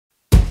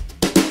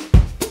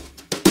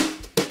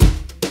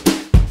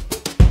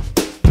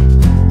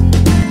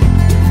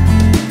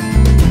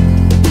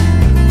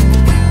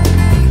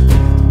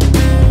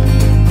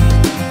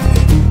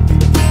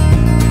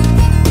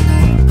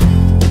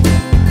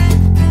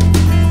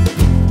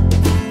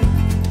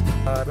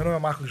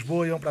Marco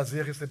Lisboa, e é um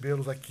prazer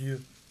recebê-los aqui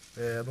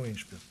no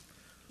Insper.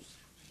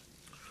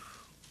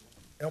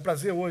 É um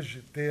prazer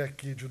hoje ter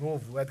aqui de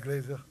novo o Ed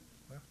Glaeser.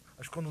 Né?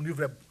 Acho que quando um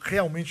livro é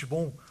realmente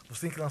bom,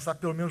 você tem que lançar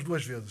pelo menos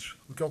 2 vezes,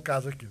 o que é o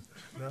caso aqui.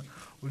 Né?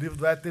 O livro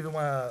do Ed teve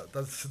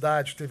da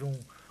Cidade, teve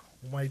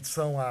uma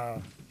edição há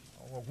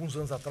alguns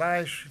anos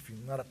atrás, enfim,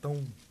 não era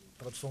tão...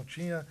 tradução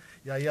tinha,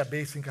 e aí a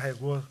BEI se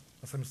encarregou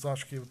dessa missão,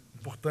 acho que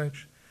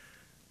importante,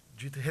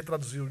 de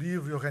retraduzir o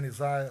livro e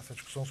organizar essa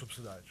discussão sobre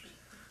cidade.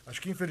 Acho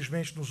que,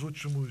 infelizmente, nos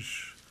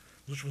últimos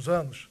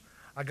anos,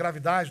 a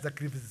gravidade da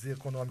crise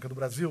econômica do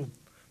Brasil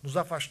nos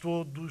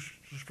afastou dos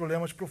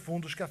problemas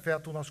profundos que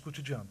afetam o nosso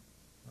cotidiano.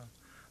 Né?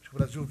 Acho que o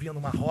Brasil vinha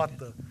numa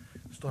rota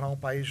de se tornar um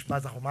país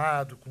mais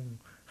arrumado, com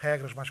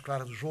regras mais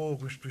claras do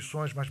jogo,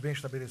 instituições mais bem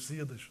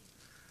estabelecidas.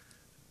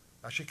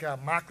 Achei que a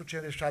macro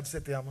tinha deixado de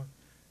ser tema,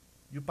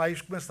 e o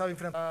país começava a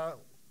enfrentar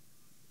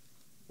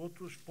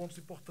outros pontos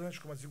importantes,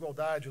 como a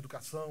desigualdade, a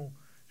educação,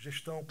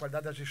 gestão,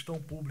 qualidade da gestão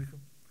pública.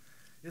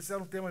 Esses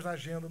eram temas na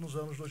agenda nos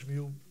anos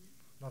 2000,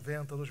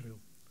 90, 2000.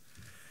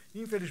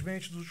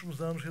 Infelizmente, nos últimos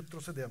anos,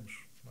 retrocedemos.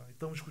 Né?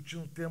 Estamos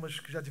discutindo temas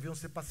que já deviam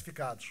ser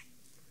pacificados.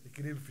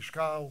 Equilíbrio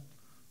fiscal,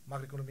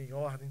 macroeconomia em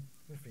ordem,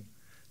 enfim.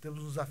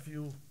 Temos um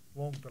desafio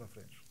longo pela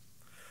frente.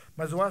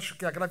 Mas eu acho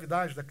que a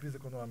gravidade da crise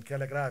econômica,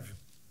 ela é grave,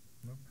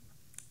 né?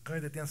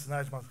 Ainda tem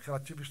sinais de uma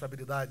relativa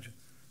estabilidade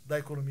da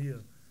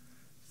economia.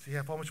 Se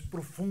reformas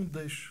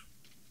profundas,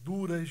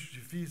 duras,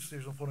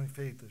 difíceis não foram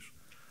feitas,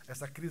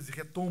 essa crise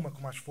retoma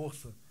com mais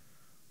força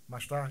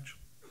mais tarde,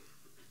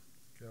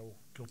 que é o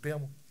que eu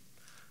temo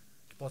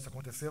que possa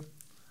acontecer.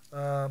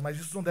 Mas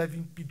isso não deve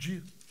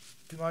impedir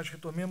que nós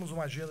retomemos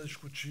uma agenda de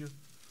discutir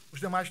os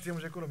demais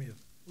temas da economia,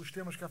 os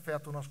temas que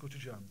afetam o nosso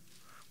cotidiano.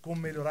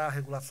 Como melhorar a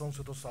regulação do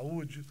setor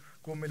saúde,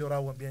 como melhorar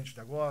o ambiente de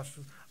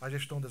negócio, a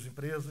gestão das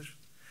empresas.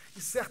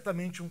 E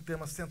certamente um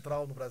tema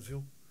central no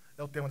Brasil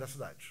é o tema das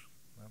cidades.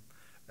 Né?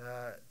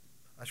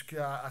 Acho que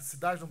a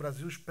cidade no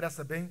Brasil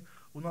expressa bem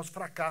o nosso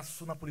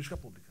fracasso na política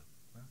pública.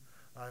 Né?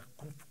 A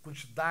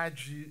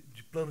quantidade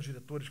de planos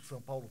diretores que São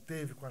Paulo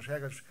teve, com as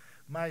regras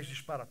mais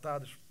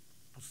disparatadas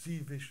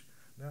possíveis,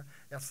 né?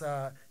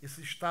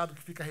 Esse Estado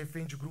que fica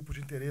refém de grupos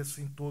de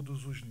interesse em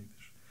todos os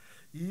níveis.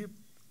 E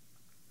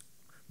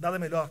nada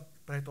melhor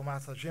para retomar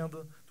essa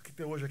agenda do que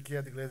ter hoje aqui a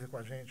Ed Glaeser com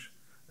a gente.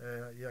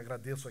 E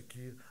agradeço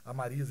aqui a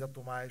Marisa e a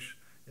Tomás,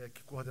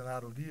 que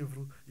coordenaram o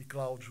livro, e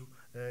Cláudio,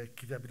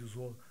 que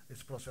viabilizou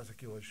esse processo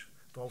aqui hoje.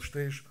 Então, aos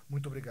 3,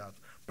 muito obrigado.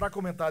 Para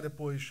comentar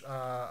depois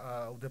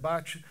o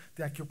debate,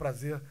 tem aqui o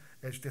prazer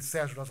de ter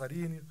Sérgio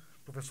Lazzarini,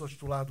 professor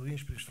titular do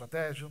Insper em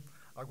Estratégia,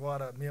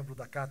 agora membro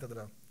da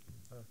cátedra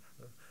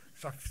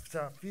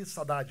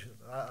Cidade,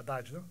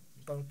 Haddad, né?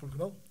 Não está no público,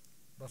 não?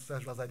 Nosso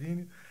Sérgio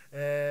Lazzarini,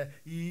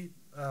 e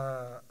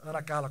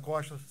Ana Carla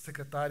Costa,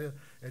 secretária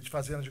de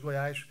Fazenda de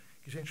Goiás,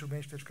 que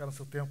gentilmente dedicaram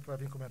seu tempo para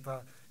vir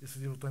comentar esse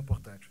livro tão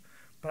importante.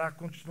 Para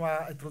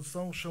continuar a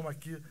introdução, chamo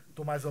aqui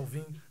Tomás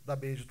Alvim, da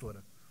BEI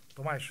Editora.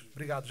 Tomás,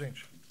 obrigado,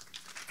 gente.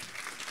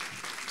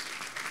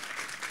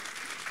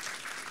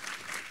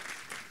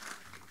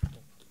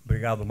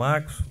 Obrigado,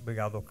 Marcos.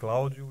 Obrigado ao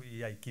Cláudio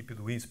e à equipe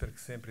do Insper,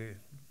 que sempre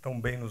tão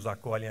bem nos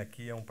acolhem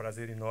aqui. É um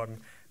prazer enorme,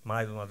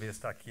 mais uma vez,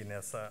 estar aqui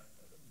nessa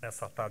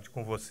tarde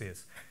com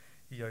vocês.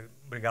 E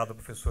obrigado ao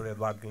professor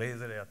Eduardo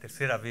Glaeser. É a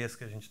 3ª vez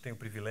que a gente tem o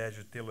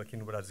privilégio de tê-lo aqui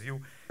no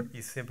Brasil,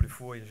 e sempre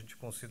foi, a gente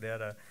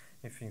considera,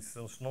 enfim,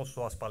 não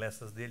só as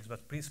palestras deles, mas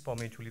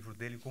principalmente o livro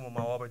dele como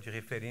uma obra de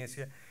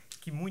referência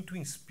que muito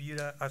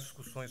inspira as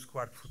discussões que o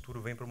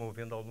Arq.Futuro vem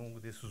promovendo ao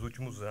longo desses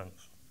últimos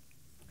anos.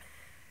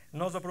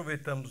 Nós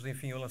aproveitamos,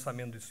 enfim, o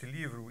lançamento desse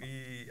livro,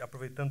 e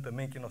aproveitando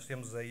também que nós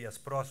temos aí as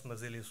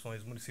próximas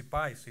eleições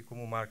municipais, e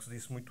como o Marcos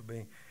disse muito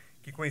bem,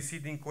 que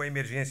coincidem com a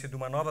emergência de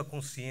uma nova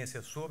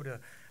consciência sobre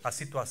a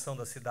situação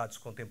das cidades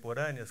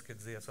contemporâneas. Quer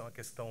dizer, essa é uma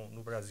questão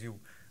no Brasil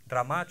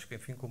dramática,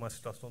 enfim, como uma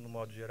situação no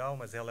modo geral,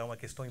 mas ela é uma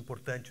questão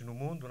importante no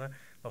mundo, né?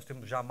 Nós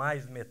temos já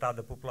mais de metade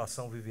da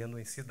população vivendo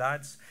em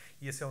cidades,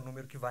 e esse é um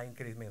número que vai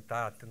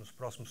incrementar nos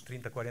próximos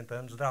 30, 40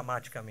 anos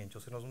dramaticamente.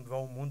 Ou seja, nós vamos ver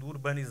um mundo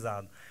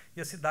urbanizado.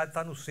 E a cidade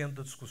está no centro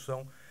da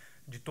discussão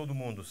de todo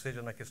mundo,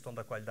 seja na questão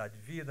da qualidade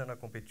de vida, na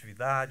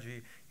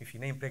competitividade, enfim,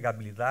 na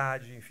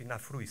empregabilidade, enfim, na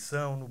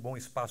fruição, no bom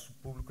espaço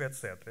público,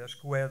 etc. Eu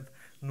acho que o Ed,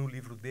 no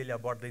livro dele,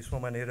 aborda isso de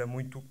uma maneira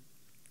muito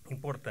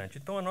importante.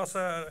 Então,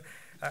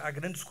 a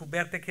grande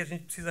descoberta é que a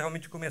gente precisa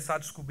realmente começar a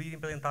descobrir e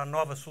implementar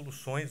novas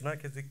soluções, né?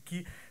 Quer dizer,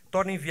 que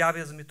tornem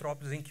viáveis as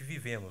metrópoles em que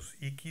vivemos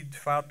e que, de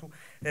fato,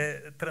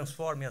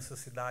 transformem essa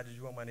cidade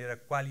de uma maneira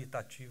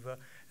qualitativa,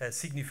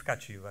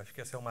 significativa. Acho que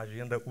essa é uma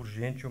agenda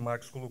urgente, e o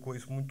Marcos colocou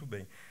isso muito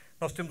bem.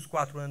 Nós temos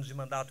 4 anos de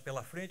mandato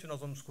pela frente, nós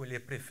vamos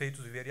escolher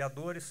prefeitos e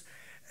vereadores,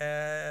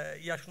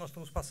 e acho que nós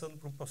estamos passando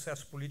por um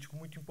processo político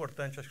muito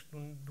importante, acho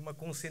que de uma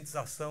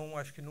conscientização,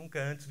 acho que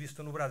nunca antes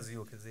vista no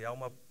Brasil. Quer dizer, há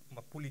uma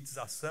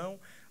politização,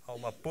 há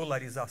uma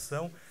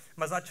polarização,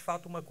 mas há, de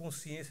fato, uma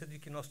consciência de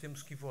que nós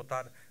temos que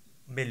votar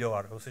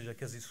melhor, ou seja,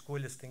 que as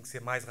escolhas têm que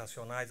ser mais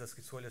racionais, as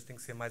escolhas têm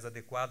que ser mais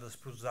adequadas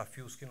para os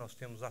desafios que nós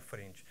temos à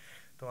frente.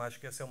 Então,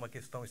 acho que essa é uma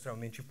questão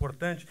extremamente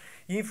importante.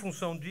 E, em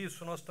função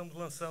disso, nós estamos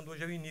lançando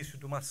hoje o início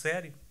de uma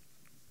série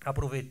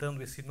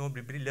aproveitando esse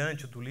nome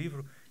brilhante do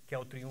livro, que é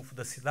O Triunfo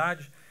da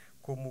Cidade,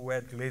 como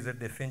o Glaeser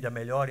defende a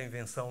melhor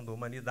invenção da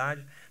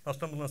humanidade. Nós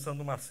estamos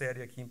lançando uma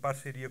série aqui em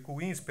parceria com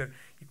o Insper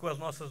e com as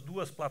nossas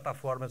duas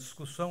plataformas de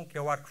discussão, que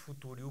é o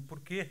Arq.Futuro e o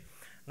Porquê.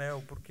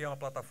 O Porquê é uma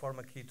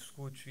plataforma que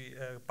discute,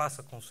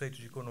 passa conceitos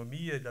de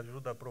economia,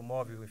 ajuda,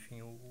 promove,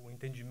 enfim, o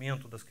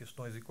entendimento das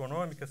questões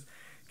econômicas,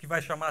 que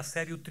vai chamar a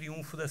série O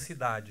Triunfo da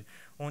Cidade,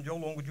 onde, ao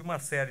longo de uma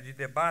série de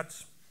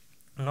debates,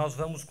 nós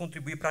vamos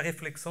contribuir para a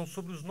reflexão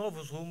sobre os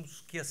novos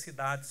rumos que as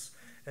cidades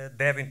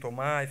devem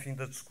tomar, enfim,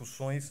 das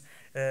discussões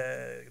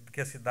que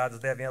as cidades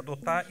devem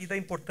adotar e da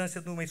importância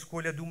de uma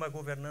escolha de uma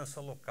governança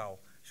local.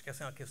 Acho que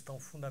essa é uma questão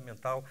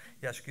fundamental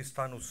e acho que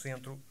está no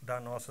centro da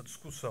nossa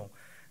discussão,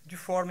 de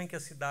forma em que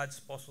as cidades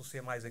possam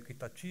ser mais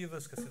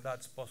equitativas, que as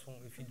cidades possam,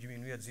 enfim,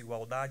 diminuir a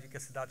desigualdade, que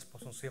as cidades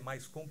possam ser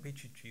mais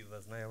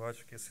competitivas, Eu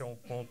acho que esse é um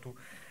ponto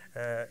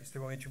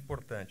extremamente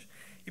importante.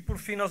 E, por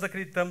fim, nós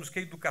acreditamos que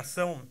a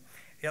educação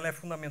ela é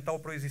fundamental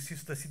para o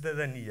exercício da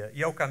cidadania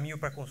e é o caminho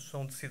para a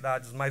construção de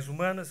cidades mais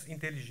humanas,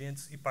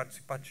 inteligentes e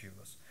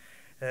participativas.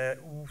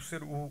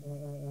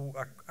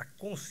 A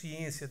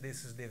consciência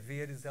desses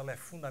deveres ela é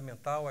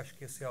fundamental, acho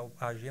que essa é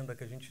a agenda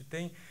que a gente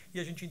tem, e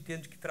a gente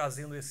entende que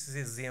trazendo esses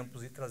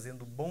exemplos e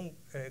trazendo bom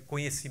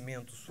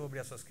conhecimento sobre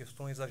essas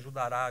questões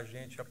ajudará a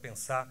gente a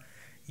pensar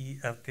e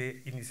a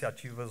ter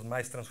iniciativas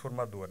mais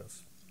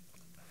transformadoras.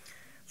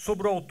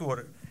 Sobre o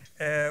autor,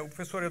 o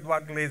professor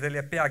Eduardo Glaeser ele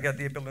é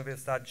PhD pela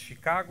Universidade de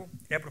Chicago,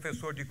 é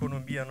professor de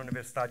Economia na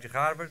Universidade de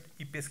Harvard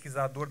e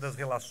pesquisador das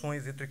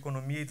relações entre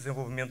economia e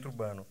desenvolvimento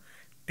urbano,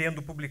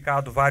 tendo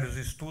publicado vários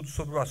estudos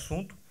sobre o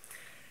assunto.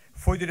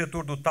 Foi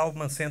diretor do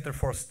Taubman Center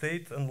for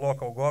State and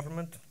Local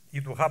Government e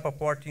do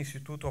Arq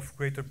Institute of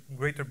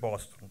Greater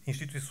Boston,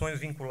 instituições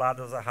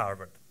vinculadas a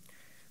Harvard.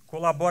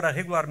 Colabora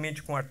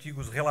regularmente com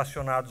artigos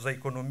relacionados à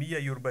economia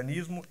e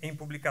urbanismo em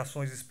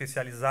publicações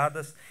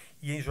especializadas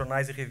e em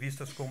jornais e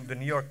revistas como The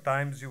New York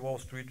Times e o Wall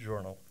Street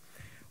Journal.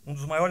 Um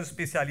dos maiores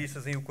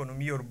especialistas em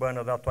economia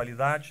urbana da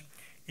atualidade,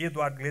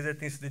 Eduardo Glaeser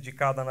tem se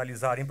dedicado a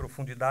analisar em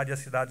profundidade as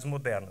cidades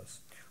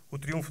modernas. O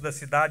Triunfo da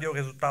Cidade é o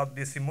resultado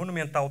desse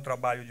monumental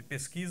trabalho de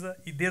pesquisa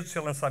e, desde o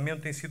seu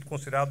lançamento, tem sido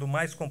considerado o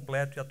mais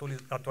completo e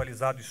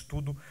atualizado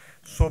estudo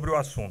sobre o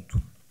assunto.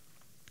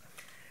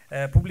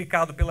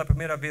 Publicado pela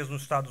primeira vez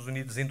nos Estados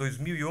Unidos em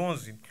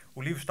 2011,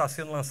 o livro está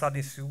sendo lançado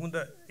em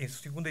segunda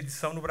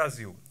edição no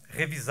Brasil.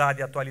 Revisada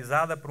e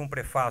atualizada por um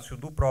prefácio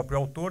do próprio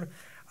autor,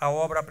 a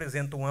obra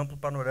apresenta um amplo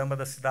panorama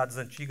das cidades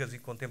antigas e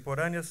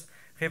contemporâneas,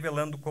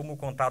 revelando como o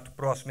contato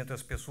próximo entre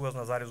as pessoas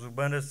nas áreas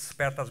urbanas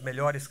desperta as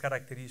melhores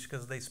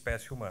características da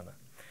espécie humana.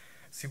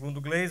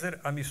 Segundo Glaeser,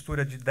 a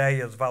mistura de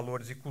ideias,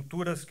 valores e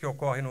culturas que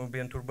ocorre no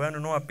ambiente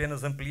urbano não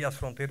apenas amplia as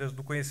fronteiras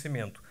do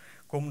conhecimento,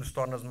 como nos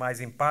torna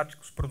mais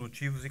empáticos,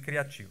 produtivos e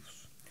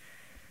criativos.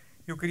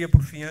 Eu queria,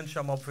 por fim, antes de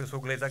chamar o professor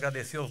Glaeser,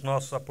 agradecer aos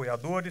nossos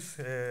apoiadores,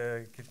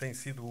 que tem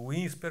sido o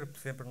Insper,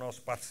 sempre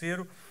nosso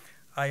parceiro,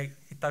 a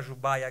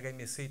Itajubá e a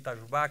HMC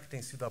Itajubá, que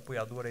tem sido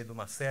apoiadora aí de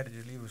uma série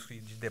de livros e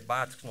de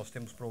debates que nós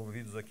temos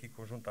promovidos aqui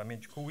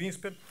conjuntamente com o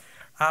Insper,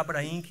 a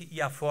Abra Inc.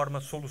 e a Forma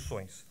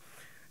Soluções.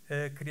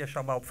 Queria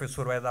chamar o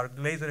professor Eduardo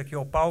Glaeser aqui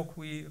ao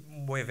palco e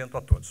um bom evento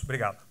a todos.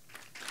 Obrigado.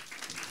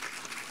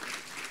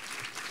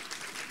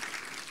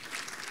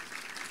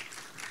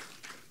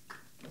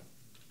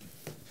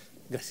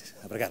 Gracias.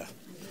 Obrigado.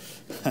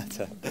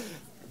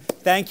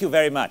 Thank you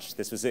very much.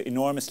 This was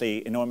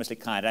enormously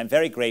kind. I'm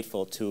very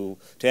grateful to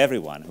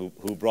everyone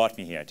who brought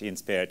me here, to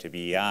Insper, to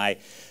BEI,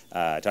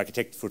 to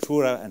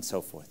Arq.Futuro, and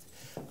so forth.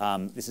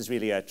 This is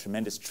really a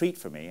tremendous treat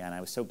for me, and I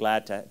was so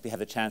glad to have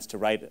the chance to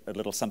write a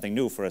little something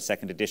new for a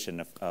second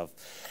edition of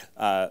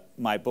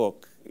my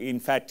book. In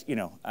fact,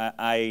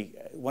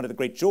 one of the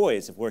great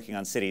joys of working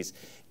on cities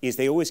is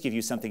they always give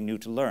you something new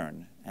to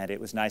learn. And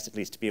it was nice at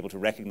least to be able to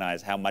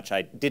recognize how much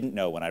I didn't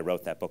know when I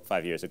wrote that book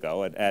 5 years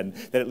ago, and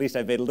that at least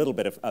I've made a little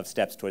bit of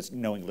steps towards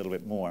knowing a little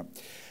bit more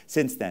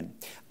since then.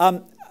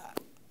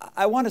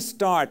 I want to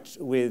start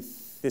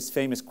with this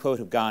famous quote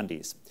of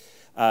Gandhi's,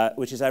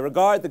 which is, "I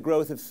regard the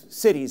growth of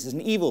cities as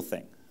an evil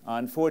thing,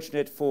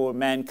 unfortunate for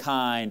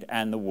mankind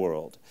and the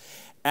world."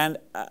 And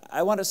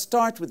I want to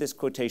start with this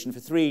quotation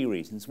for three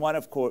reasons.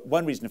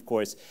 One reason, of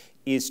course,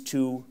 is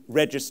to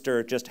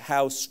register just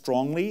how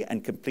strongly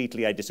and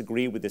completely I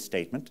disagree with this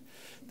statement,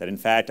 that in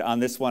fact on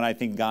this one I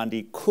think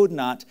Gandhi could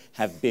not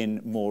have been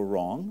more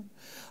wrong.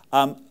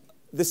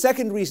 The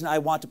second reason I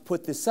want to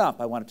put this up,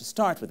 I wanted to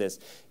start with this,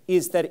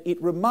 is that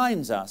it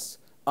reminds us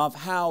of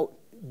how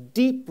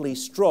deeply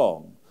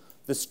strong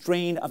the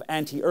strain of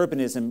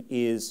anti-urbanism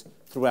is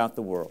throughout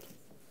the world.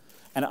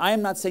 And I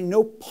am not saying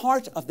no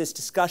part of this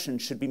discussion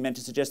should be meant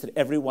to suggest that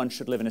everyone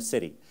should live in a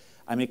city.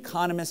 I'm an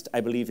economist.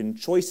 I believe in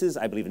choices.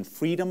 I believe in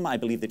freedom. I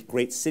believe that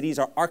great cities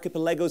are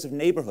archipelagos of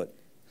neighborhood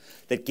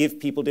that give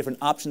people different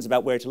options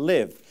about where to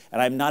live.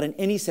 And I'm not in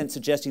any sense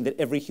suggesting that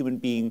every human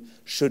being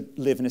should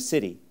live in a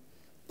city.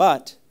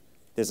 But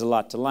there's a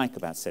lot to like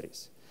about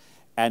cities.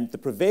 And the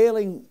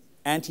prevailing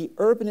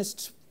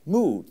anti-urbanist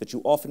mood that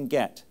you often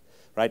get,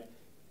 right,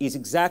 is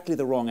exactly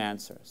the wrong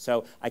answer.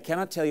 So I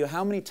cannot tell you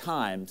how many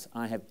times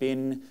I have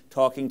been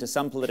talking to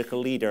some political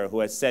leader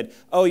who has said,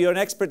 oh, you're an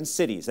expert in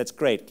cities, that's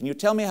great. Can you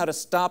tell me how to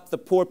stop the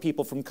poor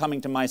people from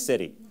coming to my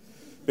city?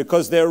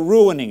 Because they're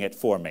ruining it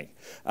for me.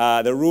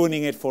 They're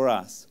ruining it for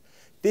us.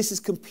 This is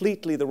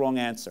completely the wrong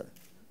answer,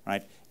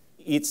 right?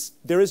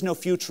 There is no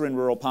future in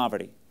rural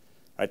poverty,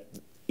 right?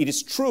 It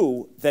is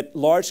true that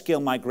large-scale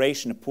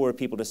migration of poor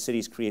people to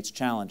cities creates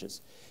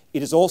challenges.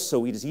 It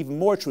is even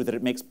more true that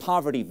it makes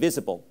poverty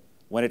visible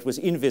when it was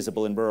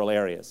invisible in rural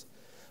areas.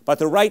 But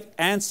the right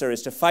answer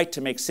is to fight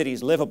to make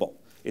cities livable,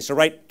 is to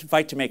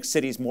fight to make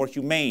cities more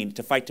humane,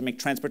 to fight to make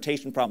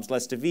transportation problems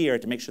less severe,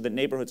 to make sure that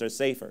neighborhoods are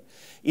safer.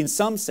 In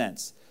some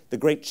sense, the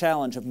great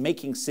challenge of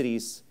making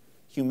cities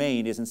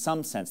humane is in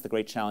some sense the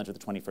great challenge of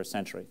the 21st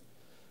century.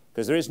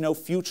 Because there is no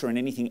future in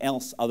anything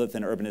else other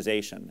than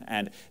urbanization.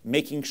 And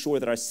making sure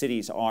that our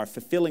cities are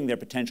fulfilling their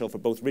potential for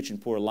both rich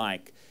and poor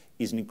alike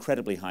is an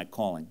incredibly high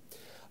calling.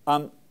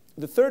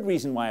 The third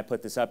reason why I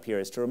put this up here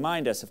is to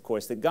remind us, of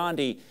course, that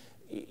Gandhi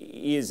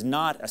is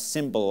not a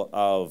symbol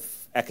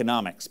of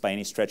economics by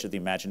any stretch of the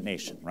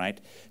imagination, right?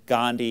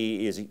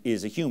 Gandhi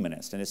is a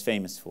humanist and is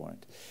famous for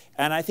it.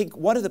 And I think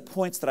one of the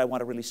points that I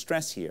want to really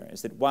stress here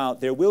is that while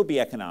there will be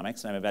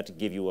economics, and I'm about to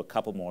give you a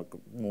couple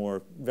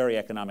more very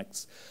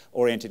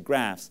economics-oriented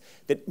graphs,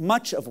 that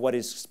much of what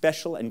is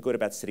special and good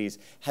about cities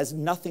has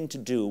nothing to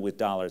do with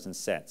dollars and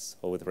cents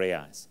or with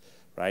reais,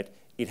 right?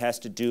 It has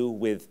to do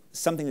with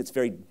something that's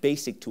very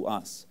basic to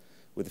us,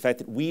 with the fact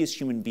that we as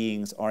human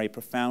beings are a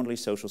profoundly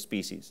social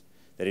species,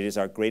 that it is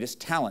our greatest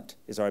talent,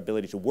 is our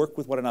ability to work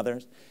with one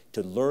another,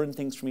 to learn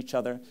things from each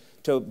other,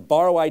 to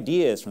borrow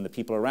ideas from the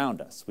people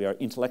around us. We are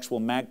intellectual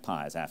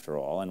magpies, after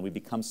all, and we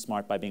become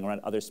smart by being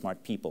around other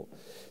smart people.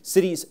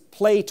 Cities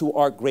play to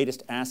our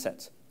greatest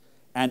asset,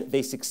 and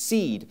they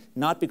succeed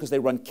not because they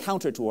run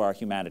counter to our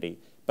humanity,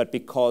 but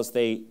because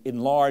they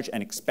enlarge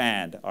and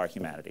expand our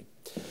humanity.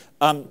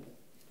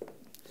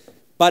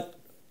 But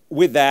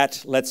with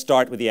that, let's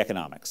start with the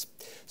economics.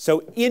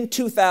 So in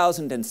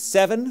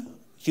 2007,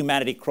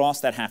 humanity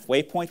crossed that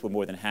halfway point where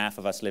more than half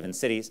of us live in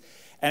cities.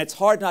 And it's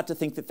hard not to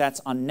think that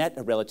that's on net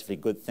a relatively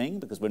good thing,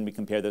 because when we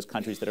compare those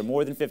countries that are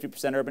more than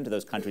 50% urban to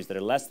those countries that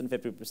are less than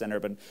 50%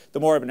 urban,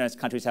 the more urbanized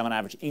countries have on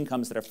average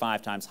incomes that are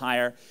 5 times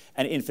higher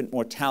and infant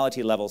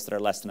mortality levels that are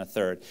less than a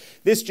third.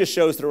 This just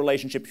shows the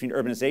relationship between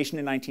urbanization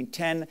in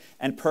 1910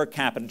 and per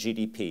capita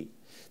GDP.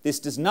 This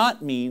does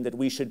not mean that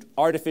we should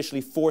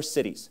artificially force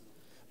cities.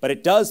 But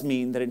it does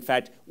mean that, in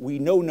fact, we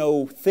have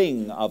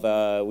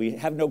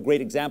no great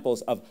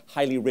examples of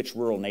highly rich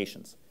rural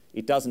nations.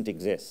 It doesn't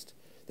exist.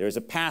 There is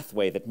a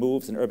pathway that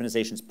moves, and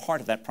urbanization is part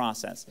of that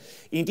process.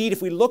 Indeed,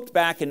 if we looked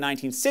back in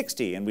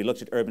 1960, and we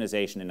looked at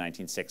urbanization in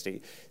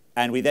 1960,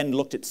 and we then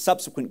looked at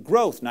subsequent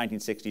growth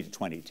 1960 to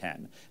 2010,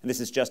 and this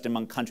is just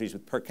among countries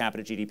with per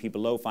capita GDP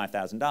below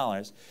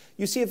 $5,000,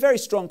 you see a very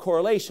strong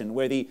correlation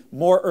where the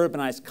more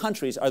urbanized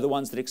countries are the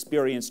ones that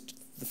experienced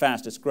the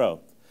fastest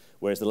growth,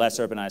 whereas the less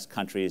urbanized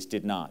countries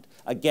did not.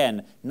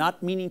 Again,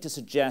 not meaning to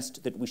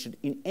suggest that we should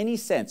in any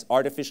sense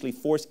artificially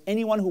force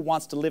anyone who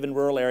wants to live in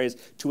rural areas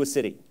to a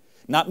city.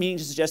 Not meaning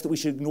to suggest that we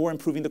should ignore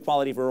improving the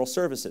quality of rural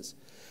services.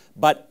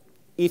 But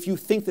if you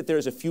think that there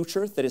is a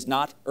future that is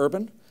not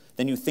urban,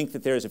 then you think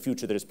that there is a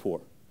future that is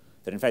poor.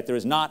 That in fact there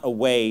is not a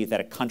way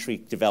that a country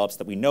develops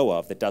that we know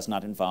of that does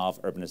not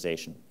involve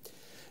urbanization.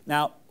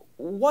 Now,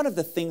 one of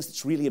the things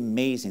that's really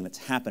amazing that's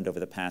happened over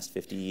the past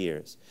 50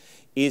 years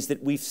is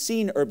that we've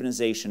seen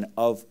urbanization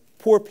of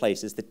poor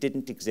places that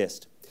didn't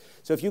exist.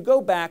 So if you go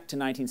back to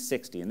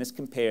 1960, and this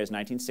compares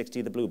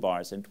 1960 the blue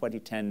bars and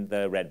 2010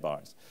 the red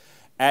bars,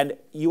 and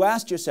you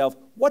asked yourself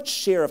what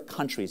share of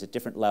countries at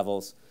different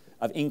levels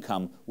of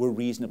income were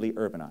reasonably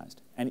urbanized.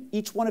 And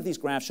each one of these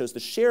graphs shows the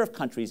share of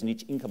countries in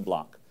each income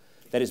block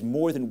that is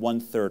more than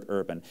 1/3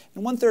 urban.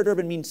 And 1/3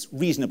 urban means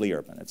reasonably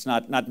urban. It's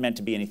not meant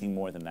to be anything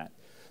more than that.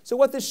 So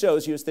what this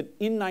shows you is that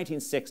in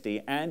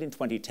 1960 and in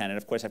 2010, and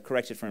of course I've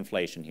corrected for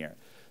inflation here,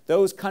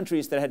 those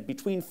countries that had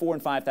between $4,000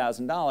 and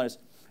 $5,000,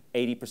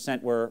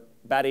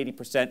 about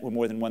 80% were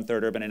more than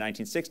 1/3 urban in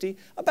 1960,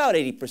 about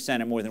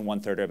 80% are more than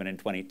 1/3 urban in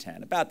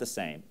 2010, about the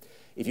same.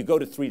 If you go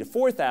to 3,000 to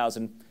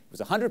 4,000, it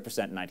was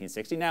 100% in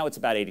 1960, now it's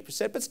about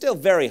 80%, but still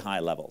very high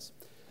levels.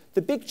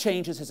 The big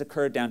changes has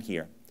occurred down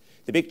here.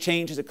 The big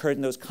change has occurred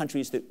in those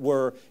countries that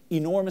were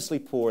enormously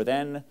poor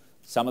then,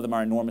 some of them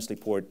are enormously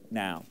poor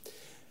now.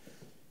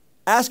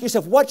 Ask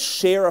yourself, what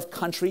share of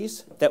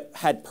countries that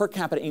had per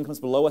capita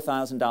incomes below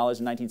 $1,000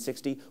 in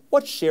 1960,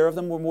 what share of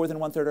them were more than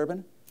 1/3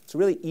 urban? It's a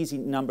really easy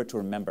number to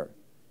remember.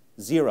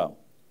 0,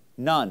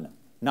 none,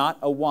 not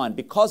a 1.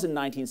 Because in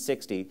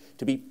 1960,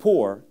 to be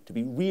poor, to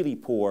be really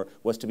poor,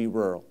 was to be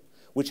rural,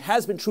 which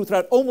has been true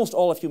throughout almost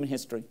all of human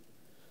history.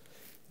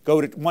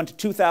 Go to 1 to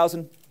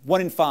 2000,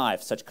 1 in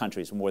 5 such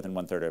countries were more than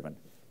 1/3 urban.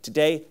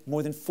 Today,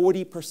 more than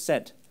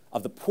 40%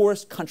 of the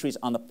poorest countries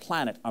on the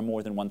planet are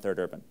more than 1/3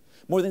 urban.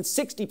 More than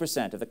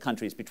 60% of the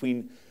countries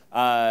between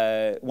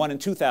 $1,000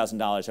 and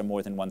 $2,000 are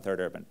more than 1/3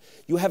 urban.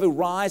 You have a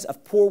rise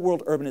of poor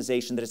world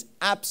urbanization that is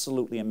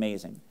absolutely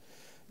amazing.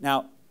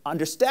 Now,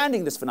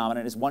 understanding this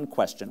phenomenon is one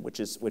question, which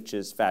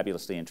is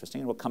fabulously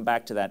interesting, and we'll come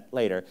back to that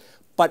later.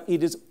 But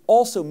it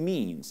also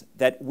means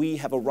that we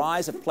have a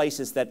rise of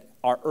places that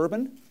are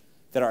urban,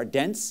 that are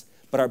dense,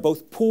 but are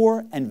both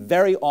poor and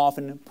very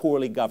often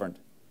poorly governed.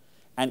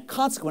 And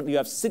consequently, you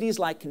have cities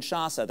like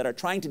Kinshasa that are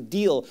trying to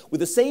deal with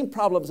the same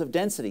problems of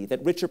density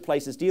that richer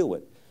places deal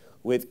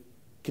with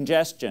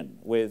congestion,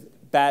 with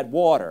bad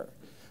water,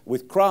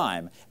 with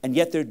crime, and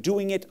yet they're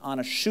doing it on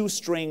a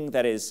shoestring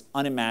that is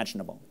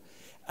unimaginable.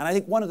 And I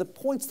think one of the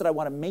points that I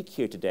want to make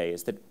here today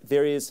is that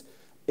there is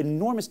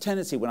enormous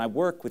tendency when I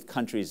work with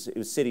countries,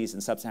 with cities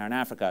in sub-Saharan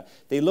Africa,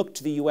 they look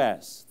to the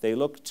US, they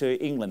look to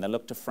England, they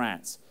look to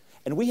France,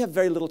 and we have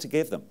very little to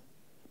give them.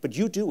 But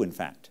you do, in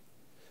fact.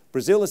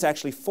 Brazil has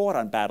actually fought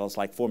on battles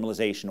like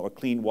formalization or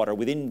clean water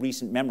within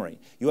recent memory.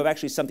 You have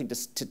actually something to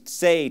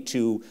say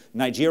to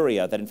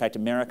Nigeria that, in fact,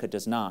 America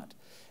does not.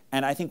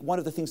 And I think one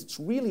of the things that's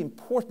really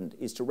important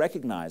is to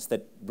recognize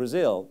that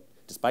Brazil,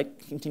 despite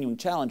continuing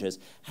challenges,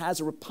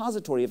 has a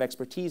repository of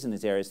expertise in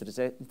these areas that is,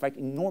 in fact,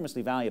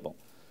 enormously valuable.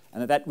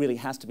 And that really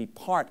has to be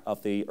part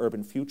of the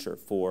urban future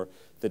for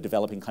the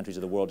developing countries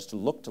of the world, is to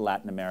look to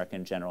Latin America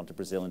in general and to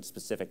Brazil in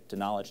specific to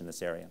knowledge in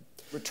this area.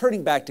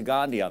 Returning back to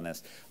Gandhi on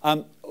this,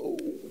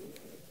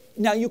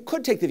 now you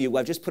could take the view,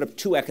 I've just put up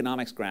two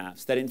economics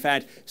graphs, that in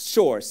fact,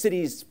 sure,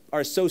 cities are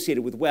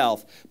associated with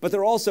wealth, but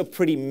they're also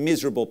pretty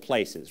miserable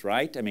places,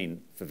 right? I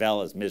mean,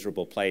 favelas,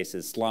 miserable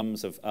places,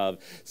 slums of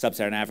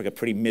sub-Saharan Africa,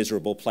 pretty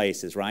miserable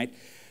places, right?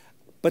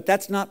 But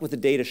that's not what the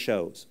data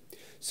shows.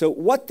 So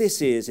what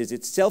this is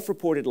it's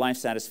self-reported life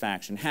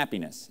satisfaction,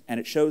 happiness, and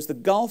it shows the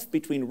gulf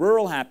between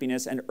rural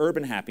happiness and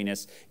urban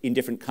happiness in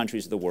different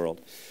countries of the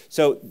world.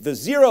 So the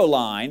zero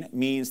line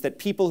means that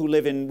people who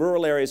live in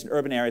rural areas and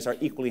urban areas are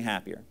equally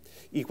happy.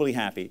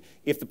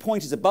 If the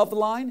point is above the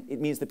line,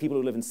 it means that people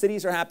who live in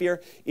cities are happier.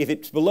 If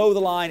it's below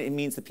the line, it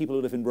means that people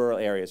who live in rural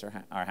areas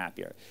are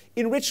happier.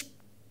 In rich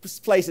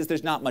places,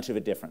 there's not much of a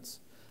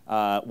difference.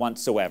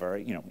 Whatsoever.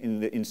 You know,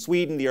 in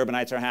Sweden, the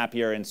urbanites are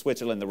happier. In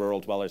Switzerland, the rural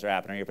dwellers are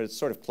happier, but it's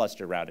sort of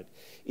clustered around it.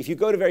 If you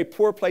go to very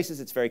poor places,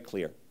 it's very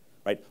clear,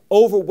 right?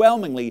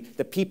 Overwhelmingly,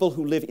 the people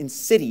who live in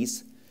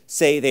cities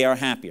say they are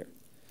happier.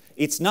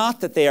 It's not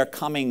that they are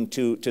coming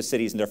to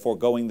cities and they're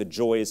foregoing the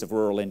joys of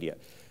rural India.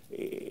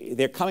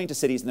 They're coming to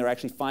cities and they're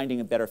actually finding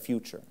a better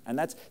future. And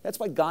that's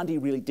why Gandhi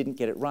really didn't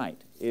get it right,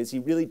 is he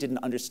really didn't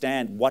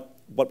understand what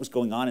was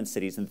going on in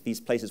cities, and that these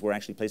places were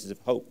actually places of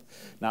hope,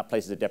 not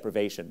places of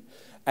deprivation.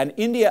 And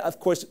India, of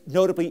course,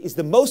 notably, is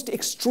the most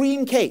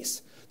extreme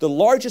case. The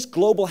largest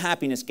global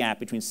happiness gap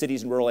between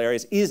cities and rural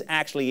areas is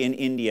actually in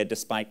India,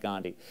 despite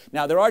Gandhi.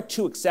 Now, there are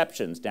two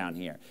exceptions down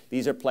here.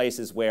 These are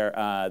places where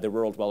the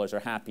rural dwellers are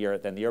happier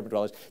than the urban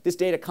dwellers. This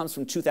data comes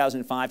from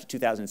 2005 to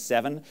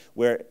 2007,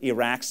 where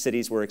Iraq's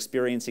cities were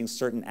experiencing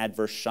certain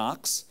adverse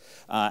shocks,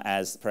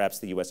 as perhaps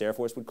the US Air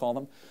Force would call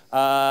them.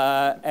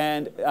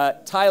 And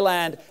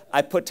Thailand,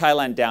 I put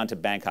Thailand down to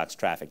Bangkok's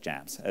traffic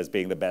jams as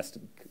being the best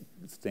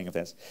thing of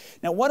this.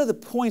 Now, one of the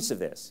points of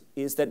this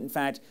is that, in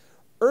fact,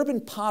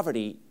 urban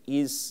poverty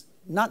is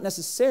not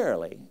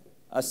necessarily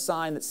a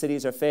sign that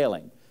cities are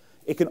failing.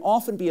 It can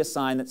often be a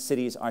sign that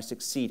cities are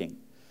succeeding.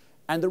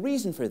 And the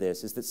reason for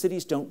this is that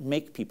cities don't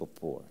make people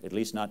poor, at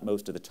least not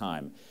most of the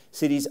time.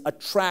 Cities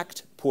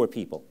attract poor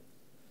people.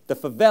 The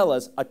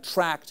favelas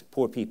attract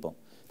poor people.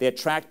 They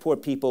attract poor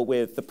people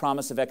with the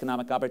promise of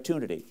economic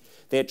opportunity.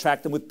 They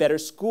attract them with better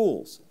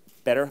schools,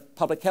 better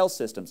public health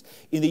systems.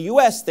 In the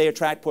US, they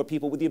attract poor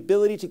people with the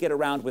ability to get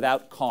around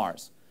without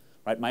cars.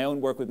 Right? My own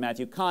work with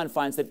Matthew Kahn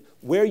finds that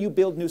where you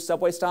build new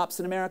subway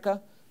stops in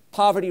America,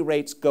 poverty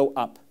rates go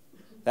up.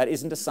 That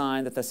isn't a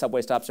sign that the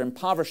subway stops are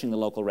impoverishing the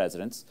local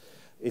residents.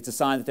 It's a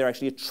sign that they're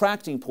actually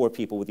attracting poor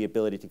people with the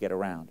ability to get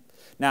around.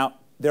 Now,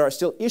 there are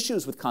still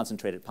issues with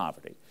concentrated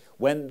poverty.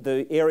 When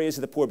the areas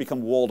of the poor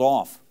become walled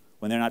off,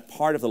 when they're not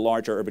part of the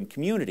larger urban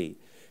community,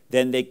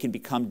 then they can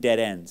become dead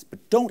ends.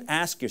 But don't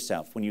ask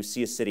yourself when you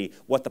see a city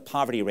what the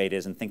poverty rate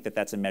is and think that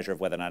that's a measure of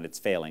whether or not it's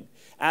failing.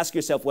 Ask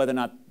yourself whether or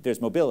not there's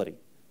mobility.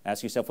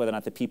 Ask yourself whether or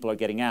not the people are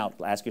getting out.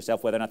 Ask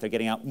yourself whether or not they're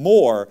getting out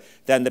more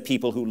than the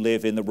people who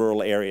live in the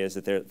rural areas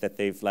that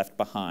they've left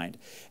behind.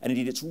 And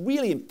indeed, it's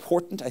really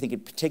important, I think in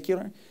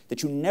particular,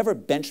 that you never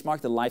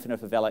benchmark the life in a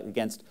favela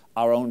against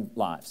our own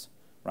lives,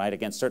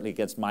 right? Certainly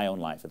against my own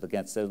life,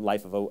 against the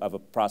life of a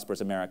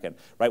prosperous American,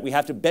 right? We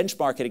have to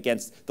benchmark it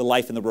against the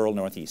life in the rural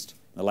Northeast,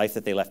 the life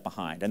that they left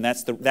behind. And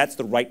that's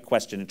the right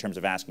question in terms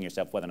of asking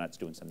yourself whether or not it's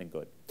doing something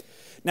good.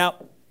 Now,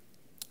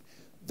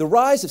 the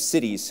rise of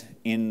cities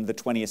in the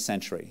 20th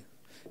century,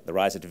 the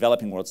rise of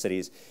developing world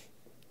cities,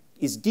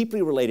 is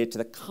deeply related to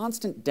the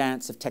constant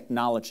dance of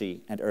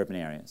technology and urban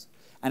areas.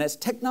 And as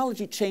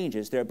technology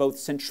changes, there are both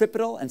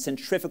centripetal and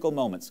centrifugal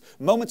moments,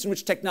 moments in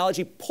which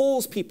technology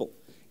pulls people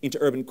into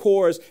urban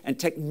cores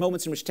and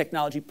moments in which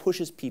technology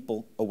pushes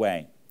people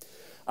away.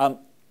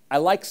 I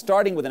like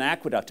starting with an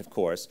aqueduct, of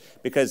course,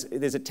 because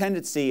there's a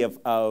tendency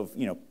of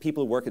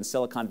people who work in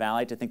Silicon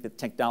Valley to think that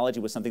technology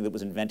was something that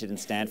was invented in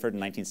Stanford in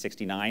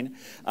 1969.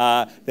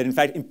 That in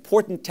fact,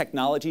 important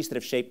technologies that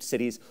have shaped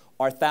cities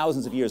are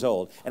thousands of years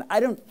old. And I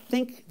don't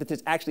think that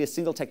there's actually a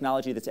single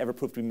technology that's ever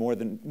proved to be more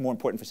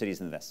important for cities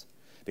than this.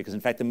 Because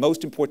in fact, the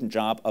most important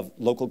job of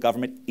local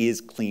government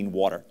is clean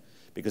water.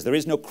 Because there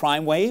is no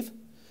crime wave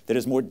that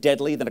is more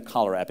deadly than a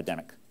cholera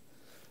epidemic.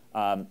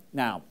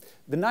 Now,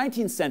 the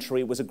 19th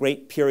century was a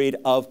great period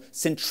of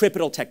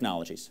centripetal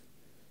technologies,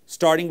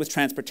 starting with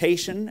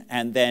transportation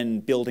and then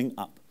building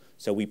up.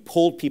 So we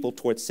pulled people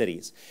towards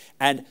cities.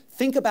 And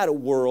think about a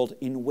world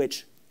in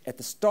which, at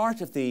the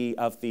start of the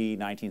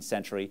 19th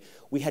century,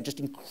 we had just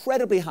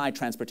incredibly high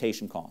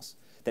transportation costs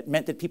that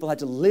meant that people had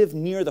to live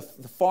near the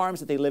farms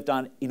that they lived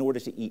on in order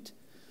to eat.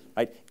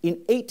 Right? In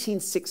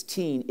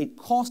 1816, it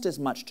cost as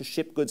much to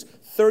ship goods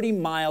 30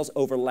 miles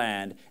over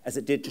land as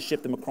it did to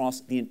ship them across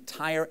the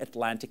entire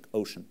Atlantic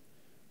Ocean.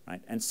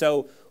 Right? And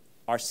so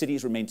our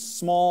cities remained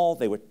small.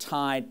 They were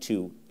tied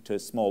to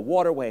small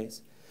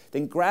waterways.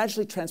 Then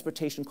gradually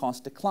transportation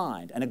costs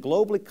declined, and a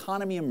global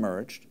economy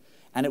emerged.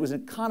 And it was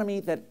an economy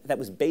that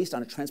was based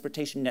on a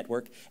transportation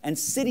network, and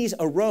cities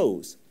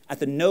arose at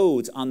the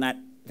nodes on that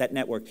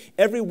network.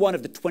 Every one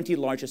of the 20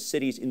 largest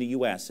cities in the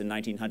US in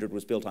 1900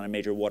 was built on a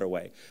major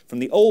waterway. From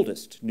the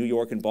oldest, New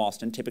York and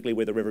Boston, typically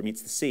where the river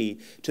meets the sea,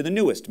 to the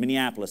newest,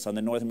 Minneapolis, on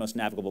the northernmost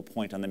navigable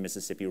point on the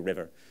Mississippi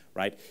River.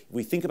 Right? If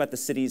we think about the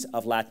cities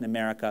of Latin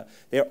America,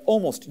 they're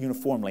almost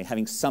uniformly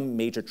having some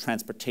major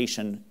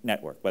transportation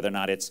network. Whether or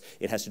not it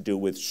has to do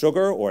with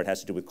sugar or it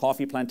has to do with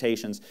coffee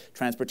plantations,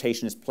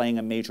 transportation is playing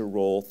a major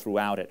role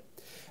throughout it.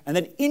 And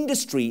then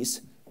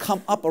industries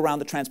come up around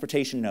the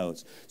transportation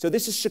nodes. So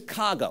this is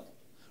Chicago.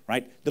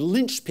 Right? The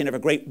linchpin of a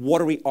great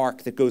watery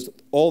arc that goes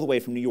all the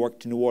way from New York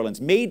to New Orleans,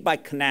 made by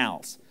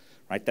canals,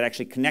 right, that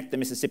actually connect the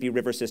Mississippi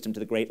River system to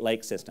the Great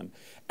Lakes system.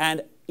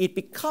 And it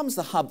becomes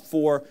the hub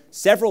for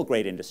several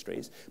great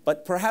industries,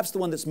 but perhaps the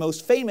one that's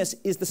most famous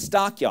is the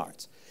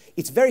stockyards.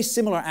 It's very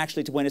similar,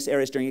 actually, to Buenos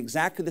Aires during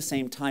exactly the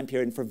same time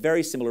period and for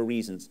very similar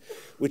reasons,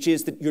 which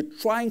is that you're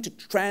trying to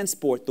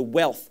transport the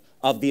wealth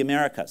of the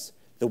Americas,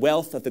 the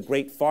wealth of the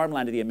great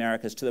farmland of the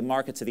Americas to the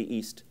markets of the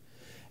East.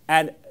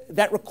 And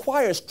that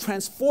requires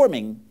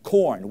transforming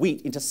corn,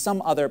 wheat, into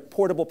some other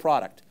portable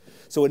product.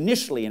 So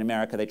initially in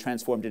America, they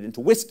transformed it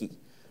into whiskey,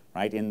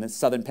 right, in the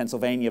southern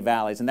Pennsylvania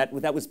valleys. And that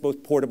was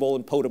both portable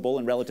and potable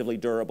and relatively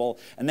durable.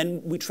 And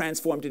then we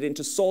transformed it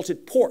into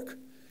salted pork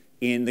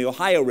in the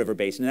Ohio River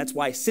Basin. And that's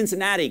why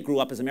Cincinnati grew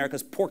up as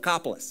America's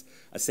Porkopolis,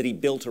 a city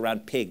built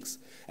around pigs.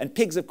 And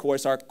pigs, of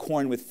course, are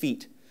corn with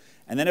feet.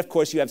 And then, of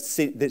course, you have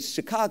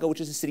Chicago,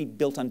 which is a city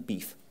built on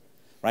beef.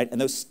 Right?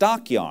 And those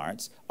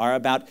stockyards are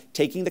about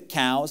taking the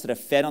cows that are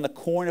fed on the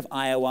corn of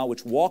Iowa,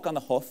 which walk on the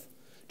hoof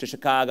to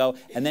Chicago,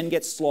 and then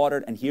get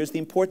slaughtered. And here's the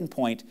important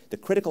point. The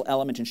critical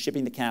element in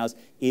shipping the cows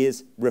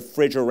is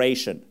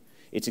refrigeration.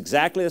 It's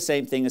exactly the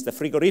same thing as the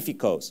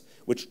frigorificos,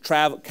 which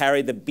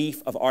carry the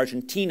beef of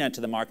Argentina to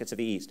the markets of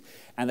the East.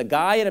 And the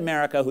guy in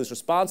America who's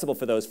responsible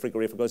for those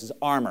frigorificos is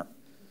Armour.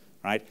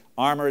 Right?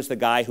 Armour is the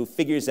guy who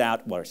figures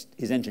out, or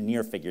his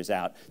engineer figures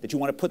out, that you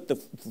want to put the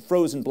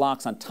frozen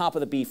blocks on top of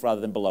the beef rather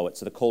than below it,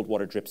 so the cold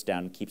water drips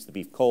down and keeps the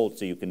beef cold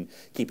so you can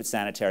keep it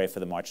sanitary for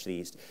the march to the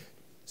East.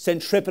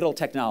 Centripetal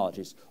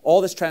technologies.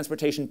 All this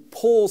transportation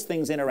pulls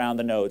things in around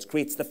the nodes,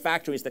 creates the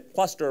factories that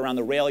cluster around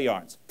the rail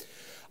yards.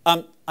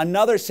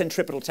 Another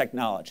centripetal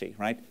technology,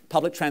 right?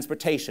 Public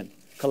transportation.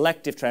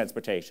 Collective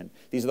transportation.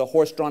 These are the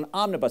horse-drawn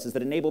omnibuses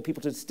that enable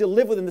people to still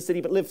live within the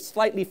city but live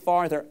slightly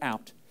farther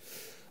out.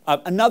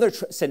 Another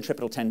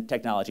centripetal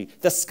technology,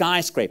 the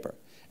skyscraper.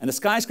 And the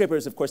skyscraper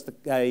is, of course,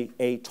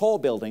 a tall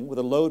building with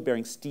a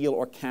load-bearing steel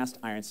or cast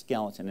iron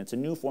skeleton. It's a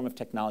new form of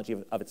technology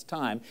of its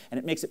time, and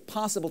it makes it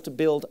possible to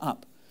build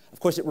up.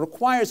 Of course, it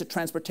requires a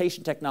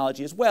transportation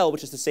technology as well,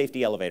 which is the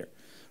safety elevator.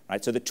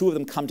 Right? So the two of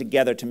them come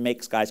together to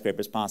make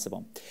skyscrapers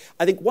possible.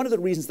 I think one of the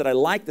reasons that I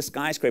like the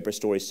skyscraper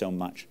story so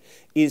much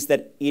is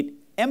that it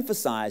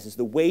emphasizes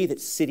the way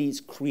that cities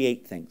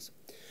create things.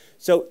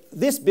 So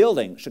this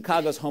building,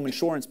 Chicago's Home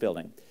Insurance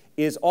Building,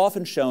 is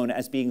often shown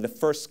as being the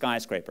first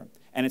skyscraper.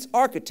 And its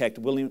architect,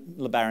 William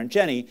LeBaron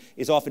Jenney,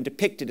 is often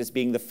depicted as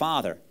being the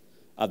father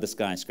of the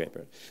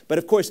skyscraper. But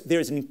of course,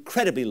 there's an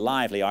incredibly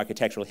lively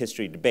architectural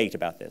history debate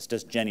about this.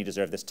 Does Jenney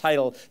deserve this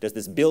title? Does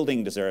this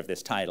building deserve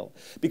this title?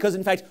 Because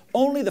in fact,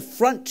 only the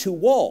front two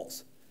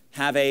walls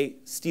have a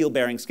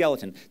steel-bearing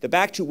skeleton. The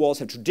back two walls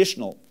have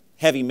traditional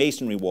heavy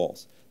masonry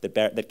walls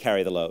that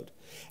carry the load.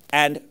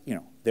 And,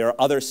 there are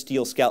other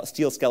steel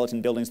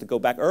skeleton buildings that go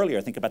back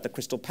earlier. Think about the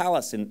Crystal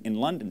Palace in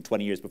London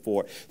 20 years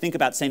before. Think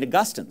about St.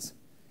 Augustine's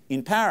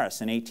in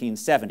Paris in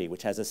 1870,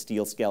 which has a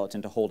steel skeleton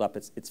to hold up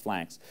its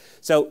flanks.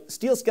 So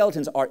steel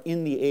skeletons are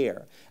in the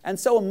air. And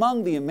so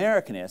among the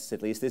Americanists,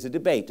 at least, there's a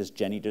debate. Does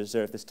Jenney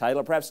deserve this title?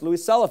 Or perhaps Louis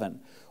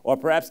Sullivan? Or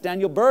perhaps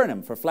Daniel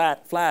Burnham for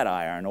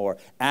Flatiron? Or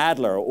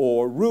Adler?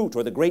 Or Root?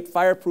 Or the great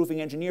fireproofing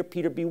engineer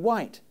Peter B.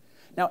 White?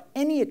 Now,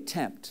 any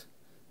attempt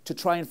to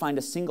try and find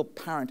a single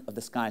parent of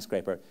the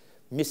skyscraper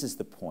misses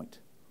the point.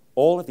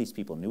 All of these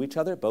people knew each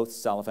other. Both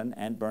Sullivan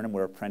and Burnham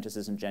were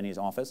apprentices in Jenny's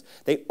office.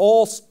 They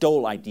all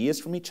stole ideas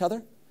from each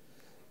other.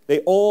 They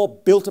all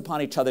built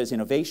upon each other's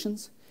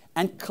innovations,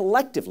 and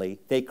collectively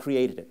they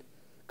created it.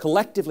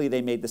 Collectively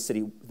they made the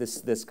city,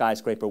 this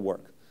skyscraper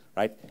work.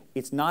 Right?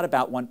 It's not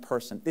about one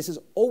person. This has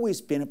always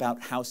been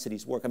about how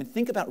cities work. I mean,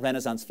 think about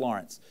Renaissance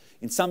Florence.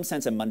 In some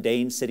sense, a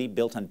mundane city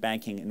built on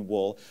banking and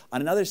wool.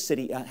 On another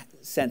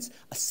sense,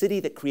 a city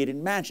that created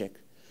magic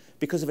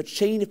because of a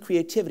chain of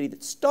creativity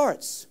that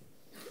starts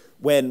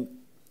when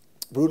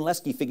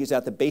Brunelleschi figures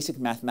out the basic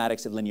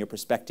mathematics of linear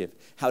perspective,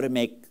 how to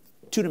make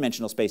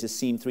two-dimensional spaces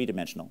seem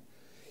three-dimensional.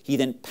 He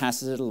then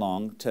passes it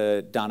along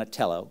to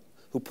Donatello,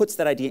 who puts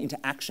that idea into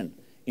action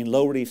in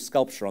low-relief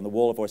sculpture on the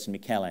wall of Orson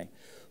Michele,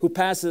 who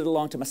passes it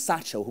along to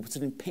Masaccio, who puts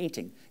it in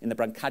painting in the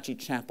Brancacci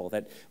Chapel,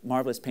 that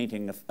marvelous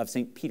painting of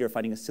St. Peter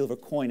finding a silver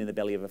coin in the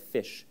belly of a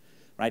fish.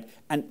 Right?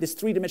 And this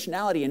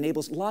three-dimensionality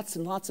enables lots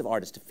and lots of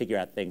artists to figure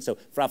out things. So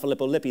Fra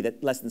Filippo Lippi,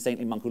 that less than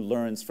saintly monk who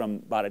learns from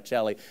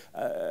Botticelli,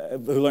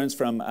 who learns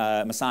from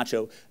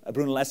Masaccio,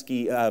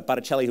 Brunelleschi,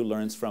 Botticelli who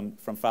learns from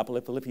Fra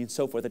Filippo Lippi, and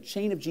so forth, a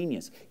chain of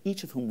genius,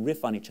 each of whom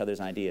riff on each other's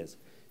ideas.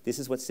 This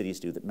is what cities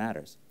do that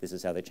matters. This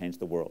is how they change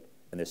the world,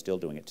 and they're still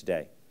doing it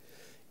today.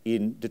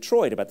 In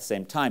Detroit, about the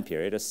same time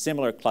period, a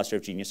similar cluster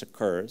of genius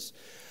occurs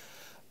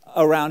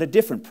around a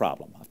different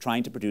problem of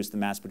trying to produce the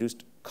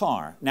mass-produced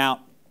car.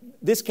 Now,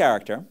 this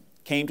character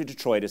came to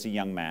Detroit as a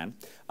young man,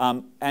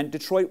 and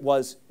Detroit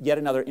was yet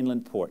another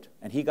inland port,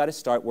 and he got his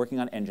start working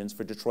on engines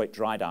for Detroit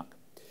Dry Dock.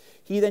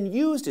 He then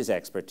used his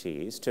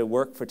expertise to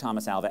work for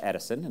Thomas Alva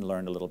Edison and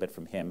learned a little bit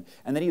from him,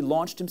 and then he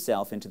launched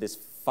himself into this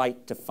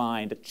fight to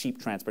find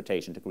cheap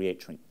transportation, to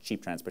create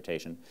cheap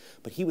transportation.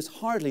 But he was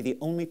hardly the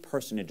only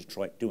person in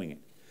Detroit doing it.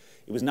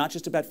 It was not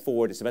just about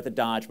Ford, it's about the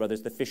Dodge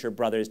brothers, the Fisher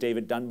brothers,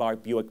 David Dunbar,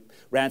 Buick,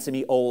 Ransom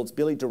E. Olds,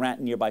 Billy Durant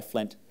in nearby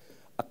Flint.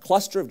 A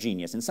cluster of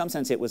genius. In some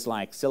sense, it was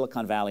like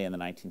Silicon Valley in the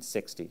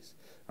 1960s,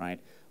 right?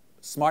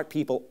 Smart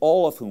people,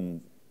 all of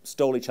whom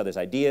stole each other's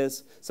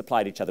ideas,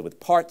 supplied each other with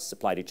parts,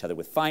 supplied each other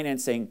with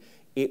financing.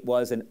 It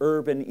was an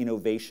urban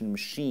innovation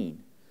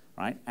machine,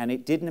 right? And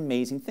it did an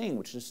amazing thing,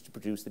 which is to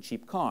produce the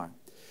cheap car.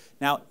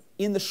 Now,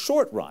 in the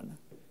short run,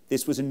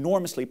 this was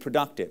enormously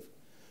productive.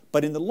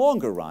 But in the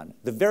longer run,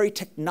 the very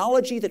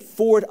technology that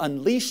Ford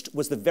unleashed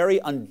was the very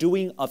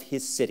undoing of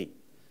his city,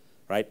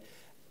 right?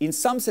 In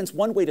some sense,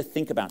 one way to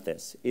think about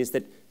this is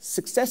that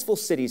successful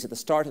cities at the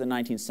start of the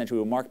 19th century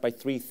were marked by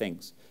three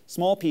things: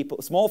 small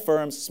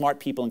firms, smart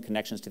people, and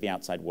connections to the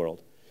outside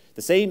world.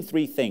 The same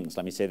three things,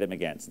 let me say them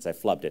again since I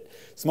flubbed it.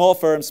 Small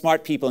firms,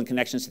 smart people, and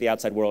connections to the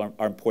outside world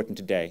are important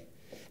today.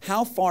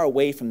 How far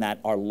away from that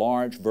are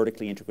large,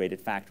 vertically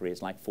integrated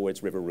factories like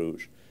Ford's River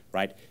Rouge?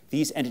 Right?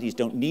 These entities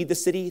don't need the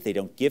city, they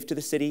don't give to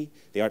the city,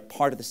 they are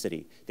part of the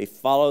city. They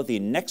follow the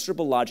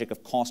inexorable logic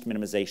of cost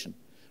minimization.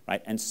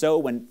 Right? And so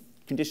when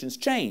conditions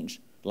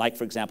change, like,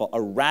 for example,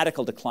 a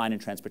radical decline in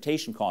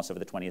transportation costs over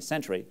the 20th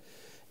century,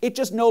 it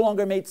just no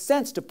longer made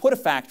sense to put a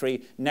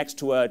factory next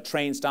to a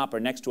train stop or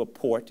next to a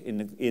port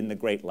in the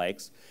Great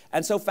Lakes.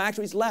 And so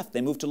factories left.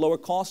 They moved to lower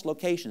cost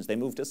locations. They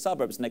moved to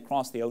suburbs, and they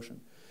crossed the ocean.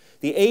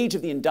 The age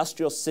of the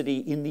industrial city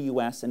in the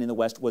US and in the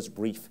West was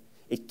brief.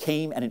 It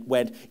came and it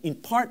went, in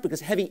part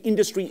because heavy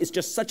industry is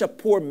just such a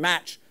poor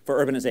match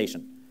for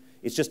urbanization.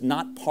 It's just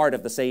not part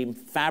of the same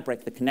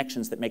fabric, the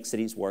connections that make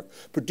cities work.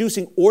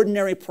 Producing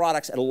ordinary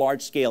products at a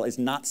large scale is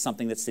not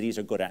something that cities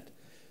are good at.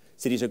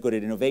 Cities are good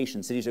at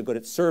innovation. Cities are good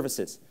at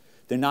services.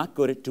 They're not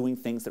good at doing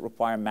things that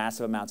require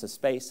massive amounts of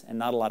space and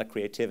not a lot of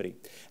creativity.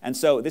 And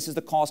so this is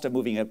the cost of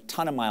moving a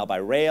ton of mile by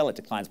rail. It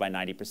declines by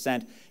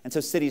 90%. And so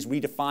cities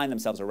redefine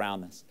themselves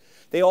around this.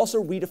 They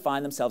also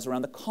redefine themselves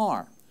around the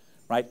car,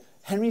 right?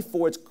 Henry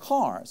Ford's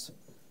cars,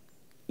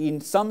 in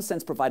some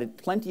sense, provided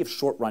plenty of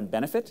short-run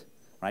benefit,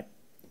 right?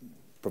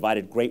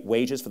 Provided great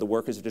wages for the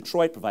workers of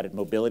Detroit, provided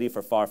mobility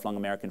for far-flung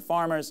American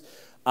farmers.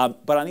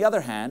 But on the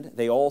other hand,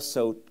 they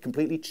also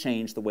completely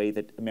changed the way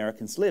that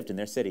Americans lived in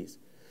their cities.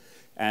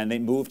 And they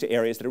moved to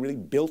areas that are really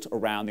built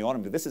around the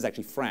automobile. This is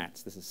actually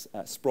France. This is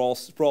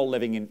sprawl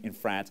living in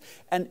France.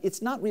 And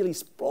it's not really,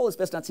 sprawl is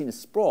best not seen as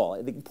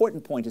sprawl. The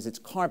important point is it's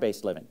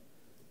car-based living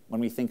when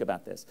we think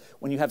about this.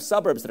 When you have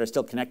suburbs that are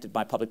still connected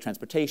by public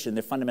transportation,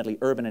 they're fundamentally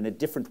urban in a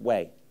different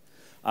way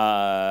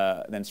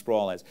than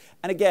sprawl is.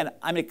 And again,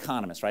 I'm an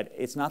economist, right?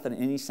 It's not that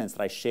in any sense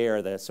that I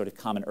share the sort of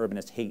common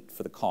urbanist hate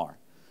for the car,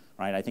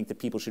 right? I think that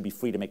people should be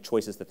free to make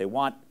choices that they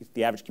want. If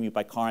the average commute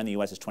by car in the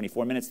US is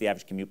 24 minutes, the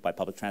average commute by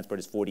public transport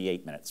is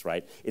 48 minutes,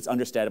 right? It's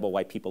understandable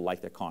why people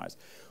like their cars.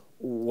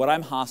 What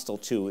I'm hostile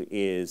to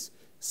is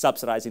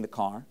subsidizing the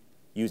car,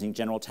 using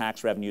general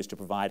tax revenues to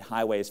provide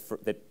highways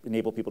that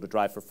enable people to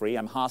drive for free.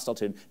 I'm hostile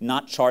to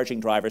not charging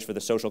drivers for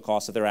the social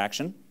costs of their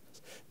action,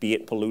 be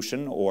it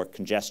pollution or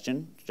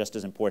congestion, just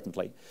as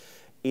importantly.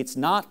 It's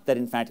not that,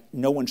 in fact,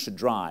 no one should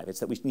drive. It's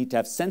that we need to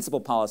have sensible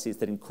policies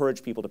that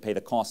encourage people to pay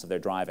the cost of their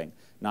driving,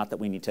 not that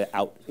we need to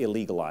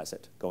illegalize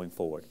it going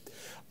forward.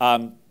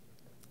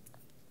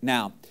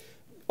 Now,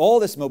 all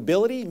this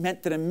mobility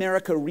meant that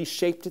America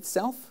reshaped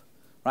itself,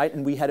 right?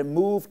 And we had to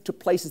move to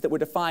places that were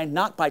defined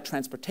not by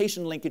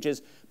transportation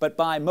linkages, but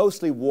by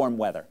mostly warm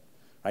weather.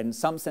 Right? In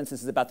some sense,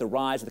 this is about the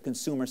rise of the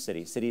consumer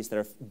city, cities that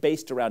are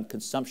based around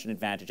consumption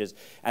advantages.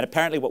 And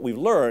apparently what we've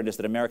learned is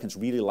that Americans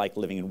really like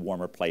living in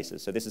warmer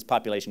places. So this is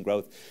population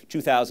growth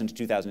 2000 to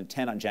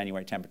 2010 on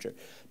January temperature.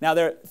 Now,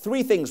 there are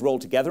three things rolled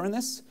together in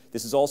this.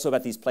 This is also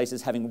about these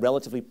places having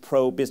relatively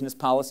pro-business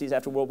policies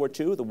after World War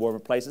II, the warmer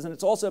places, and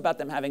it's also about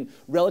them having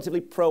relatively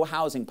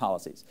pro-housing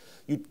policies.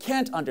 You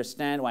can't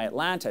understand why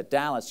Atlanta,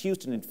 Dallas,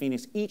 Houston, and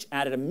Phoenix each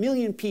added 1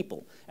 million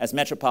people as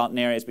metropolitan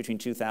areas between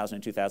 2000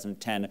 and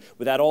 2010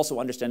 without also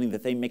understanding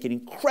that they make it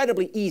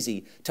incredibly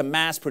easy to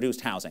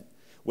mass-produce housing.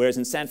 Whereas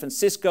in San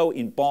Francisco,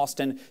 in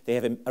Boston, they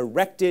have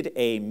erected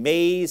a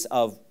maze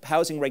of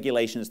housing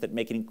regulations that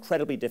make it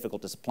incredibly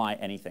difficult to supply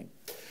anything.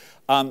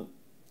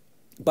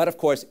 But of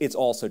course, it's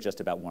also just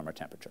about warmer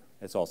temperature.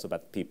 It's also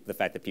about the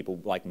fact that people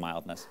like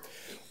mildness.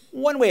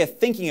 One way of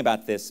thinking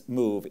about this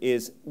move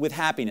is with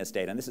happiness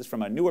data, and this is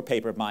from a newer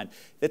paper of mine.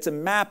 That's a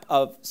map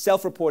of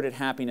self-reported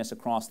happiness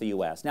across the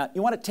US. Now,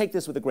 you want to take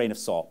this with a grain of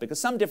salt, because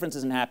some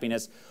differences in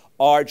happiness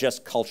are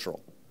just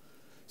cultural.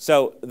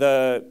 So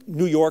the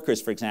New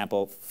Yorkers, for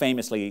example,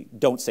 famously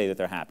don't say that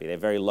they're happy. They have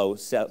very low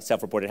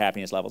self-reported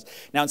happiness levels.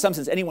 Now, in some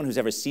sense, anyone who's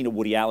ever seen a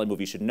Woody Allen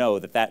movie should know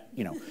that,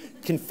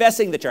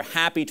 confessing that you're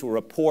happy to a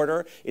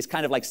reporter is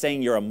kind of like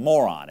saying you're a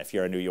moron if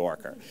you're a New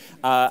Yorker.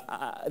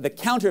 The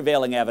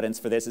countervailing evidence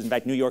for this is, in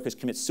fact, New Yorkers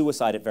commit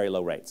suicide at very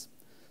low rates.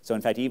 So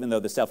in fact, even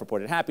though the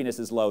self-reported happiness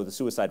is low, the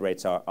suicide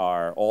rates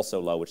are also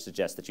low, which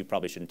suggests that you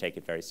probably shouldn't take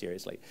it very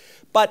seriously.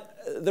 But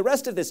the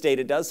rest of this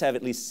data does have,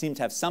 at least seem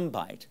to have some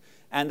bite.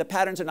 And the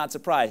patterns are not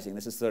surprising.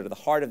 This is sort of the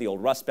heart of the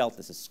old Rust Belt.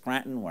 This is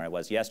Scranton, where I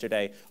was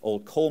yesterday,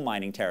 old coal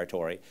mining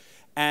territory.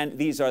 And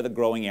these are the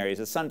growing areas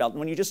of the Sun Belt. And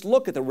when you just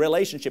look at the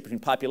relationship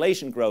between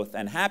population growth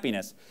and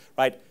happiness,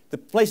 right, the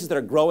places that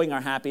are growing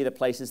are happy, the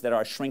places that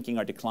are shrinking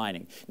are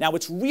declining. Now,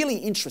 what's really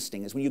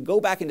interesting is when you go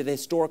back into the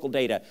historical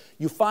data,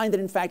 you find that,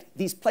 in fact,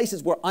 these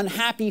places were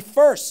unhappy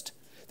first.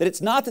 That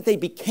it's not that they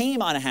became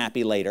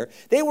unhappy later.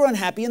 They were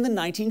unhappy in the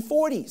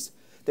 1940s.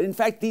 That, in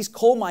fact, these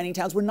coal mining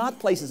towns were not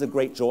places of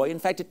great joy. In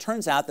fact, it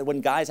turns out that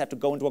when guys have to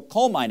go into a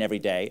coal mine every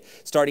day,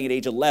 starting at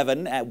age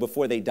 11,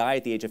 before they die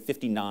at the age of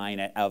 59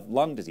 of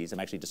lung disease — I'm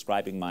actually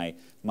describing my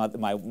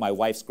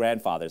wife's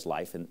grandfather's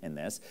life in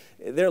this —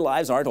 their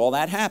lives aren't all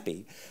that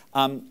happy.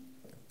 And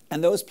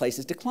those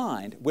places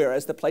declined,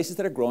 whereas the places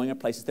that are growing are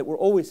places that were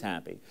always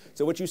happy.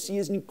 So what you see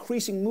is an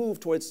increasing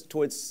move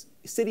towards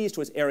cities,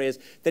 towards areas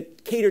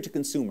that cater to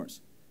consumers,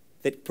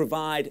 that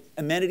provide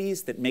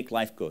amenities that make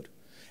life good.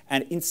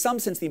 And in some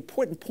sense, the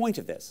important point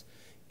of this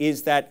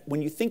is that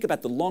when you think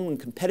about the long-run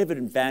competitive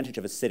advantage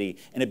of a city,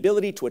 an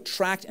ability to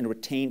attract and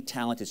retain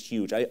talent is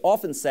huge. I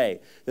often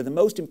say that the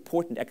most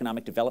important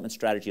economic development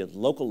strategy at the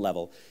local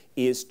level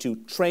is to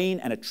train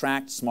and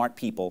attract smart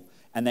people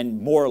and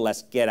then more or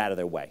less get out of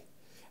their way.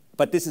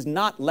 But this is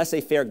not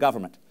laissez-faire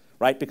government,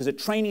 right? Because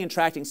training and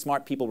attracting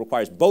smart people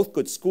requires both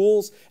good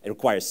schools, it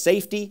requires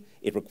safety,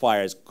 it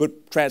requires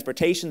good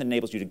transportation that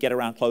enables you to get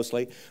around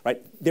closely,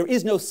 right? There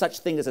is no such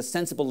thing as a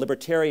sensible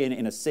libertarian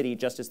in a city,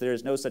 just as there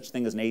is no such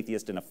thing as an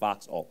atheist in a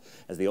foxhole,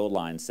 as the old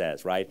line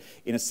says, right?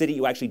 In a city,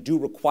 you actually do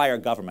require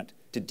government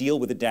to deal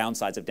with the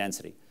downsides of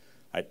density.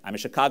 Right? I'm a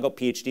Chicago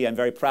PhD. I'm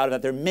very proud of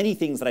that. There are many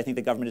things that I think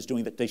the government is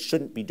doing that they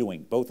shouldn't be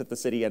doing, both at the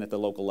city and at the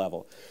local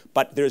level.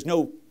 But there's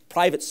no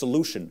private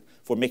solution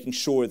for making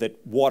sure that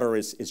water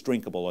is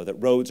drinkable, or that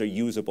roads are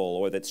usable,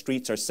 or that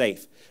streets are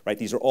safe. Right?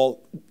 These are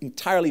all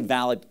entirely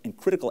valid and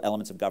critical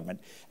elements of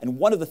government. And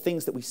one of the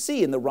things that we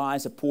see in the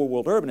rise of poor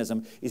world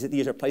urbanism is that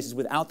these are places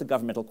without the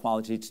governmental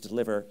quality to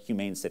deliver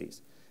humane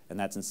cities. And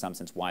that's in some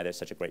sense why there's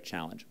such a great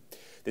challenge.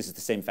 This is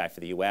the same fact for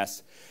the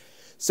US.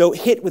 So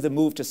hit with a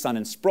move to sun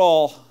and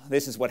sprawl,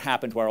 this is what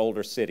happened to our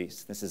older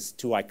cities. This is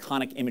two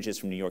iconic images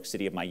from New York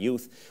City of my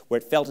youth, where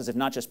it felt as if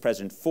not just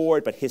President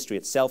Ford, but history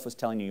itself was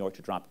telling New York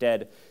to drop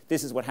dead.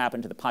 This is what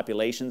happened to the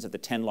populations of the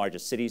 10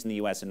 largest cities in the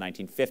US in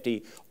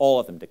 1950, all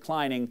of them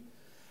declining.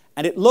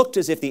 And it looked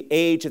as if the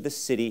age of the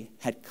city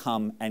had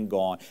come and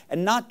gone,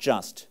 and not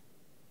just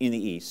in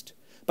the East.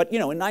 But,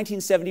 in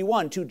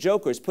 1971, two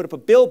jokers put up a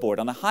billboard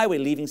on the highway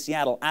leaving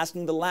Seattle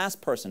asking the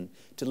last person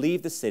to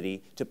leave the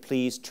city to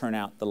please turn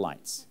out the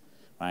lights,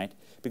 right?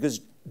 Because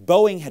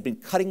Boeing had been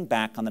cutting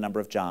back on the number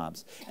of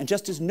jobs. And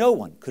just as no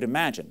one could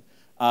imagine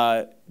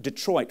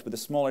Detroit with a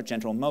smaller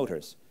General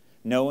Motors,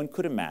 no one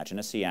could imagine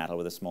a Seattle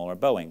with a smaller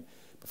Boeing.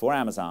 Before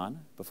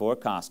Amazon, before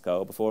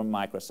Costco, before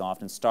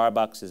Microsoft, and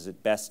Starbucks is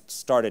at best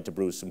started to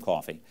brew some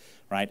coffee,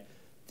 right?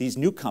 These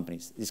new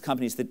companies, these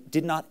companies that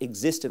did not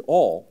exist at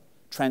all,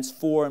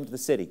 transformed the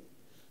city.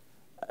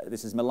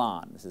 This is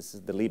Milan. This is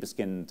the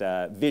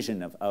Libeskind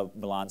vision of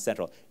Milan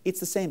Central. It's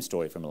the same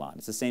story for Milan.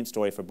 It's the same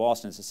story for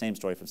Boston. It's the same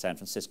story for San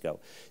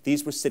Francisco.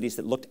 These were cities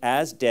that looked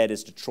as dead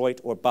as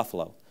Detroit or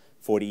Buffalo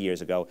 40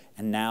 years ago,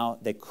 and now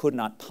they could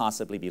not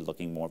possibly be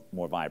looking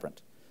more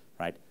vibrant,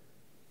 right?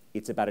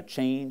 It's about a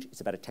change.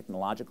 It's about a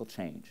technological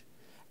change.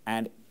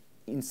 And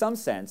in some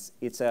sense,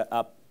 it's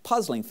a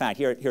puzzling fact.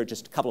 Here are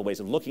just a couple of ways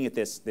of looking at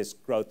this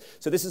growth.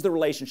 So this is the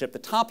relationship. The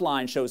top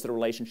line shows the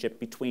relationship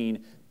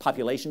between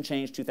population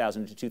change,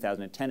 2000 to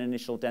 2010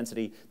 initial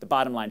density. The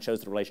bottom line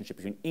shows the relationship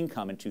between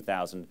income in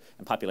 2000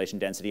 and population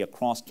density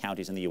across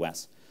counties in the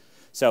US.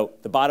 So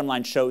the bottom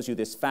line shows you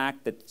this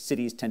fact that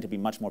cities tend to be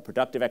much more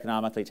productive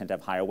economically, tend to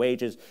have higher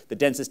wages. The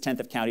densest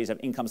tenth of counties have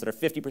incomes that are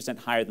 50%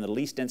 higher than the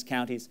least dense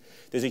counties.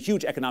 There's a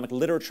huge economic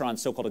literature on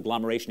so-called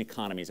agglomeration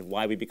economies of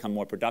why we become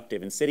more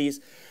productive in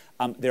cities.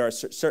 There are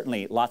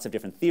certainly lots of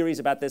different theories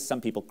about this. Some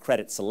people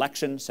credit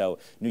selection. So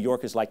New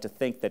Yorkers like to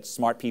think that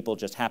smart people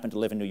just happen to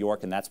live in New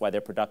York and that's why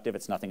they're productive.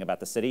 It's nothing about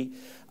the city.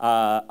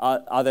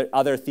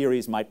 Other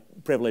theories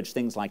might privilege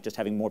things like just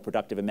having more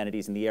productive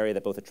amenities in the area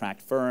that both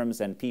attract firms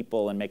and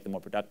people and make them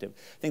more productive.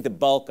 I think the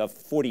bulk of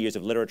 40 years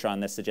of literature on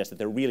this suggests that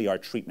there really are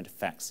treatment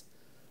effects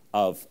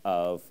of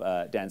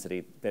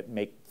density that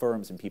make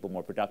firms and people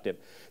more productive.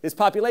 This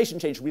population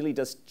change really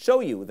does show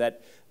you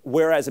that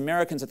whereas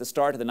Americans at the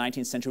start of the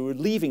 19th century were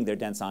leaving their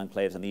dense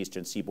enclaves on the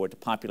eastern seaboard to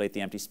populate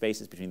the empty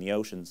spaces between the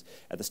oceans,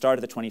 at the start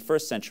of the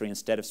 21st century,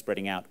 instead of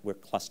spreading out, we're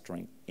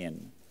clustering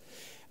in.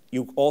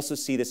 You also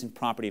see this in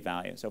property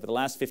values. Over the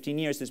last 15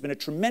 years, there's been a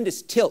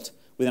tremendous tilt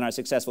within our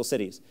successful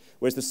cities.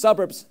 Whereas the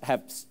suburbs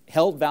have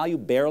held value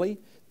barely,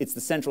 it's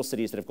the central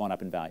cities that have gone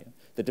up in value.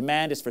 The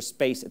demand is for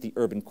space at the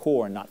urban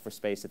core, not for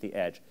space at the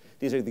edge.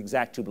 These are the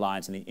exact two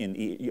lines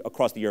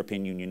across the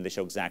European Union. They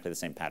show exactly the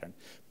same pattern.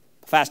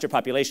 Faster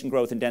population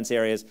growth in dense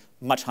areas,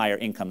 much higher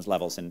incomes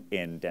levels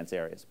in dense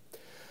areas.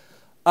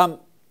 How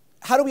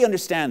do we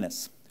understand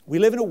this? We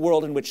live in a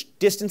world in which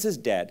distance is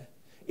dead,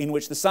 in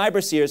which the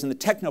cyberseers and the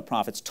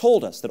techno-prophets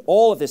told us that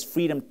all of this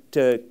freedom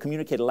to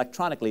communicate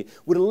electronically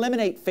would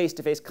eliminate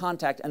face-to-face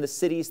contact and the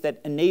cities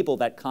that enable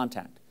that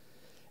contact.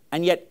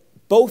 And yet,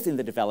 both in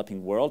the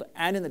developing world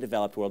and in the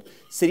developed world,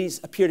 cities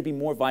appear to be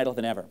more vital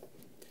than ever.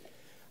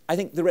 I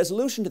think the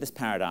resolution to this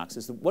paradox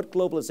is that what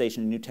globalization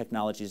and new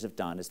technologies have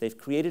done is they've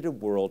created a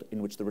world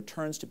in which the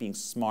returns to being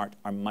smart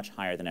are much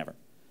higher than ever.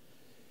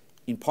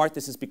 In part,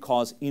 this is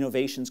because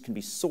innovations can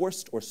be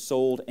sourced or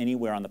sold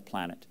anywhere on the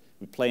planet.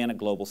 We play on a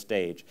global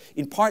stage.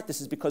 In part,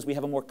 this is because we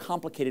have a more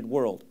complicated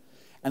world.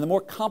 And the more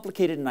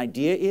complicated an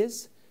idea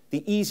is,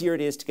 the easier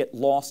it is to get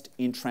lost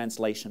in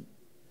translation.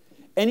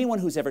 Anyone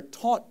who's ever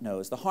taught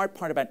knows the hard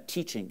part about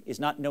teaching is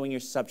not knowing your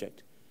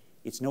subject.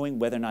 It's knowing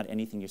whether or not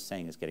anything you're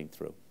saying is getting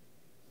through,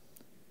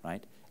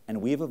 right?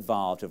 And we've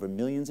evolved over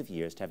millions of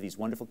years to have these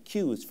wonderful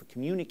cues for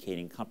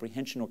communicating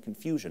comprehension or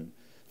confusion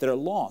that are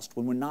lost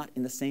when we're not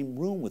in the same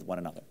room with one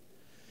another.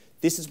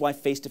 This is why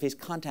face-to-face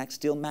contact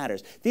still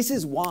matters. This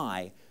is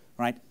why,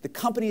 right, the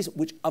companies,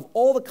 which of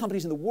all the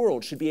companies in the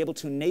world should be able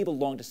to enable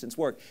long-distance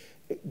work.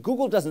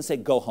 Google doesn't say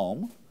go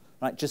home.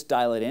 Right, just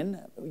dial it in.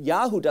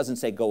 Yahoo doesn't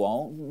say go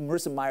on.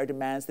 Marissa Mayer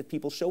demands that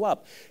people show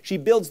up. She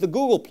builds the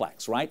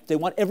Googleplex, right? They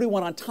want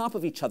everyone on top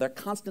of each other,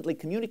 constantly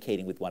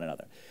communicating with one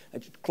another.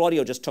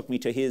 Claudio just took me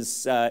to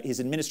his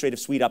administrative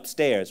suite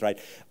upstairs, right?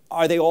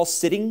 Are they all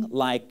sitting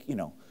like, you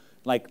know,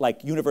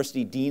 like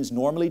university deans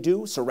normally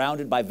do,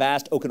 surrounded by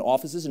vast oaken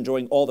offices,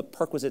 enjoying all the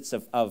perquisites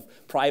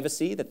of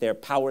privacy that their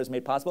power has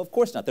made possible? Of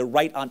course not. They're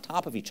right on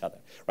top of each other,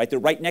 right? They're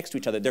right next to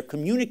each other. They're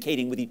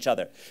communicating with each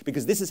other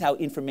because this is how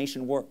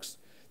information works.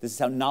 This is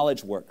how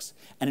knowledge works.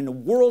 And in a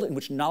world in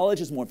which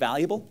knowledge is more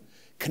valuable,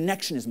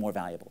 connection is more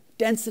valuable,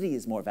 density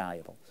is more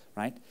valuable,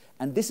 right?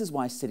 And this is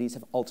why cities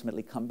have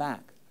ultimately come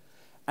back.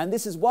 And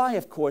this is why,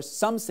 of course,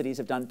 some cities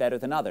have done better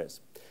than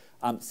others.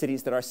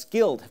 Cities that are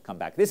skilled have come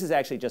back. This is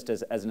actually just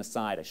as an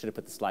aside. I should have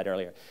put the slide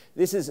earlier.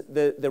 This is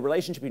the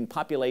relationship between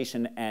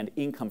population and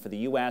income for the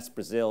US,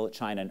 Brazil,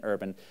 China, and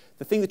urban.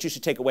 The thing that you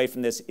should take away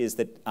from this is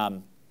that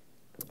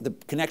the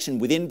connection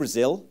within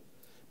Brazil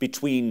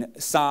between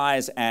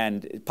size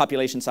and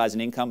population size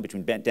and income,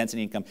 between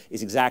density and income,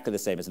 is exactly the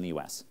same as in the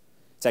US.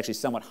 It's actually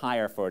somewhat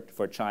higher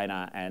for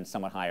China and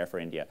somewhat higher for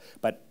India.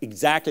 But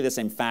exactly the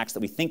same facts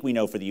that we think we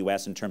know for the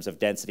US in terms of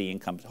density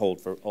income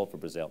hold for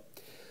Brazil.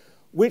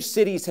 Which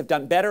cities have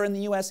done better in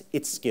the US?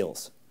 It's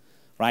skills,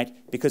 right?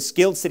 Because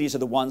skilled cities are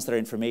the ones that are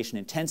information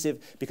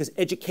intensive, because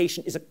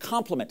education is a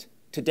complement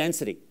to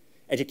density.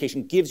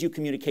 Education gives you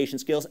communication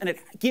skills, and it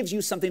gives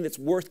you something that's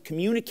worth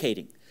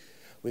communicating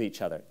with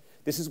each other.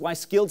 This is why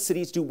skilled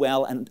cities do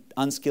well and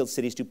unskilled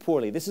cities do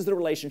poorly. This is the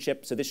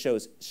relationship. So this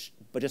shows,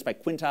 but just by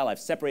quintile, I've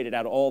separated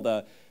out all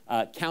the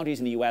counties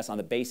in the US on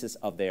the basis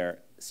of their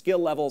skill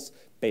levels,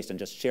 based on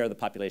just share of the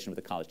population with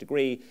a college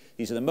degree.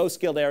 These are the most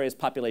skilled areas,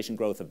 population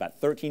growth of about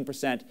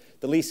 13%.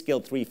 The least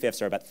skilled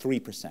 3/5 are about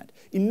 3%.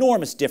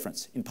 Enormous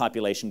difference in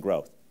population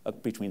growth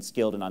between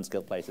skilled and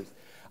unskilled places.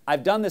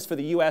 I've done this for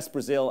the US,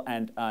 Brazil,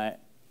 and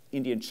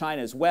India and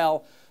China as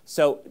well.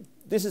 So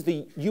this is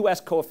the US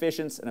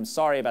coefficients, and I'm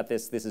sorry about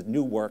this. This is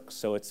new work,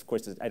 so it's, of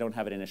course, I don't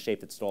have it in a shape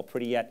that's all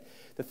pretty yet.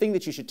 The thing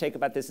that you should take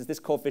about this is this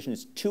coefficient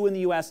is 2 in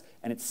the US,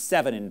 and it's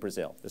 7 in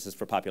Brazil. This is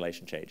for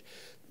population change.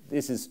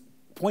 This is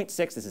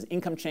 0.6. This is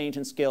income change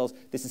and skills.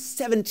 This is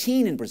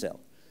 17 in Brazil.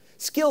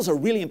 Skills are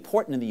really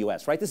important in the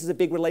US, right? This is a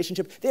big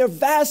relationship. They are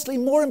vastly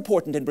more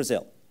important in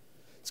Brazil.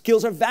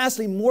 Skills are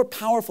vastly more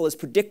powerful as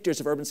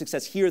predictors of urban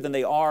success here than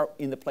they are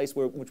in the place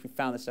in which we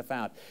found this stuff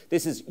out.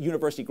 This is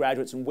university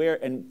graduates and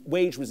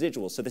wage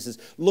residuals. So this is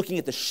looking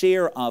at the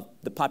share of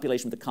the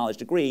population with a college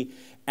degree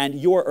and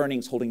your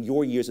earnings holding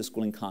your years of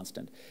schooling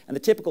constant. And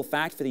the typical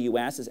fact for the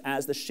US is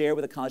as the share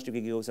with a college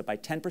degree goes up by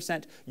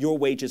 10%, your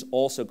wages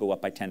also go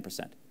up by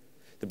 10%.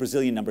 The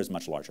Brazilian number is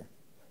much larger.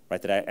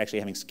 Right, that actually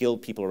having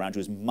skilled people around you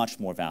is much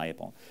more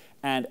valuable.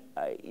 And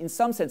in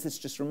some sense, this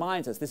just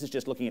reminds us, this is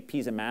just looking at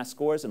PISA math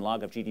scores and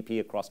log of GDP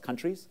across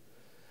countries,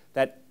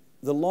 that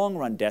the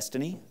long-run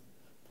destiny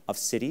of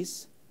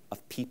cities,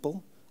 of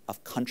people,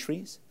 of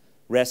countries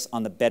rests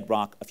on the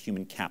bedrock of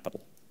human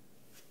capital,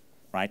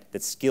 right?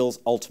 That skills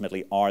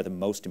ultimately are the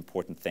most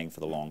important thing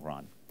for the long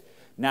run.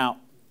 Now,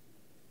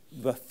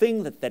 the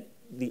thing that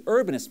the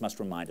urbanists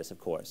must remind us, of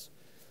course,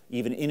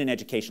 even in an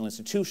educational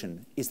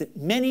institution, is that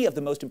many of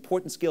the most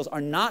important skills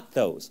are not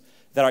those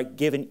that are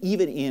given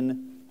even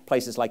in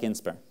places like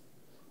Insper,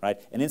 right?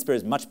 And Insper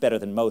is much better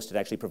than most at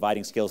actually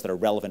providing skills that are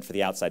relevant for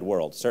the outside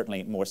world,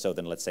 certainly more so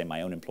than, let's say,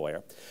 my own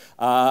employer.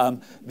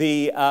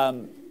 The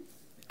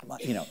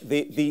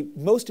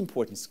most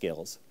important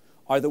skills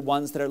are the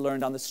ones that are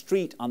learned on the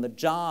street, on the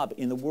job,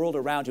 in the world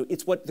around you.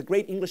 It's what the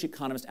great English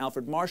economist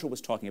Alfred Marshall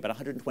was talking about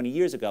 120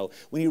 years ago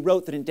when he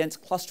wrote that in dense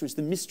clusters,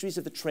 the mysteries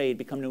of the trade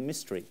become no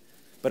mystery,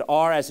 but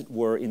are, as it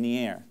were, in the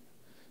air.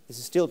 This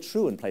is still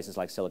true in places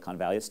like Silicon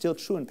Valley. It's still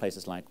true in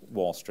places like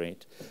Wall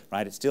Street,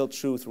 right? It's still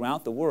true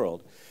throughout the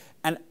world.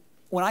 And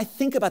when I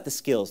think about the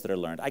skills that are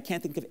learned, I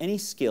can't think of any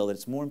skill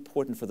that's more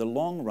important for the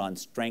long-run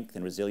strength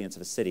and resilience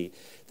of a city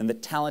than the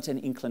talent and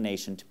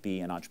inclination to be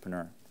an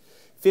entrepreneur.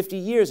 50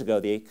 years ago,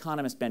 the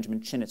economist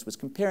Benjamin Chinitz was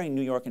comparing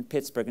New York and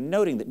Pittsburgh and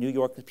noting that New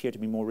York appeared to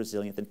be more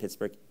resilient than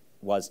Pittsburgh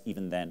was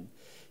even then.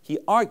 He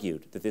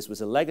argued that this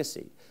was a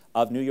legacy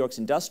of New York's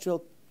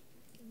industrial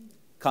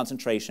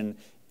concentration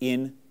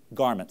in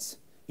garments,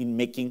 in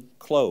making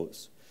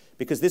clothes,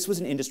 because this was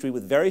an industry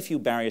with very few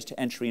barriers to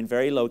entry and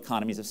very low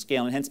economies of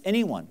scale, and hence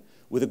anyone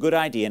with a good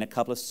idea and a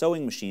couple of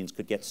sewing machines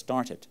could get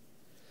started,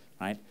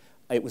 right?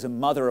 It was a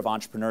mother of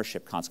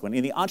entrepreneurship, consequently.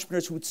 And the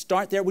entrepreneurs who would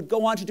start there would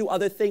go on to do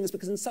other things,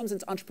 because in some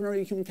sense,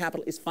 entrepreneurial human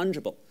capital is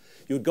fungible.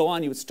 You would go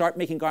on, you would start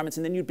making garments,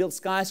 and then you'd build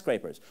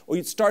skyscrapers, or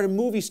you'd start a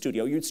movie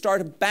studio, you'd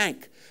start a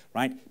bank,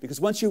 right? Because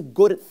once you're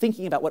good at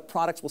thinking about what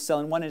products will sell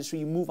in one industry,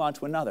 you move on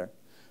to another.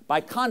 By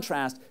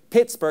contrast,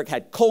 Pittsburgh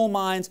had coal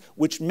mines,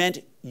 which meant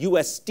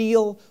U.S.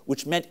 Steel,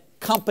 which meant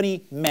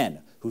company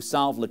men who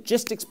solved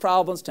logistics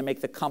problems to make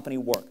the company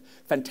work.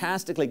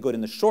 Fantastically good in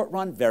the short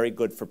run, very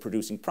good for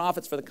producing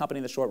profits for the company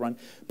in the short run,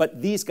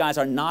 but these guys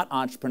are not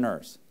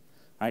entrepreneurs,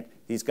 right?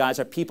 These guys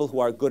are people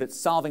who are good at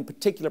solving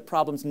particular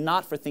problems,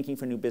 not for thinking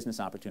for new business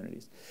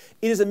opportunities.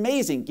 It is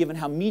amazing, given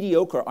how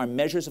mediocre our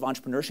measures of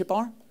entrepreneurship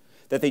are,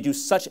 that they do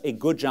such a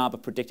good job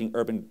of predicting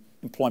urban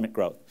employment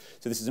growth.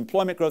 So this is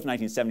employment growth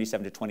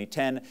 1977 to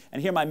 2010,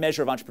 and here my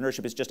measure of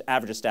entrepreneurship is just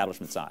average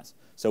establishment size.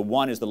 So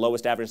 1 is the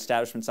lowest average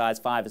establishment size,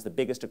 5 is the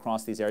biggest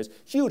across these areas.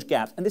 Huge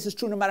gaps, and this is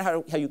true no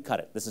matter how you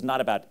cut it. This is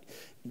not about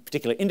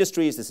particular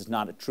industries, this is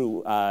not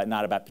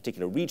about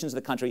particular regions of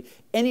the country.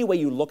 Any way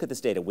you look at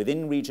this data,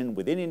 within region,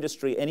 within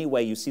industry, any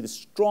way you see the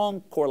strong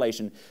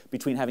correlation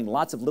between having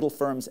lots of little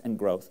firms and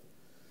growth.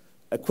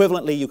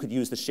 Equivalently, you could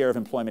use the share of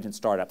employment in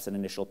startups in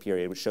an initial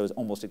period, which shows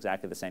almost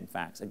exactly the same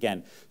facts.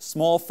 Again,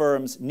 small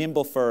firms,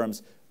 nimble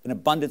firms, an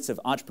abundance of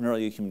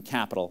entrepreneurial human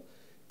capital.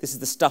 This is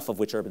the stuff of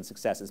which urban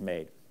success is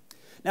made.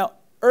 Now,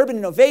 urban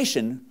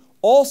innovation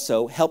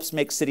also helps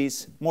make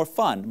cities more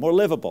fun, more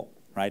livable,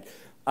 right?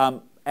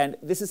 And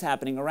this is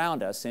happening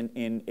around us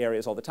in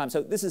areas all the time.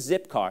 So this is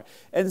Zipcar.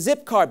 And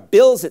Zipcar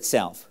bills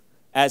itself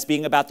as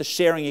being about the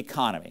sharing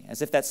economy,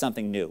 as if that's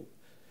something new.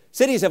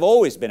 Cities have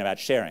always been about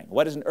sharing.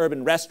 What is an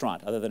urban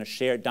restaurant other than a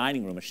shared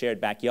dining room, a shared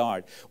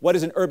backyard? What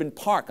is an urban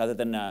park other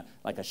than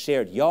like a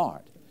shared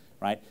yard,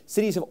 right?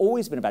 Cities have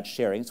always been about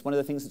sharing. It's one of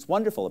the things that's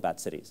wonderful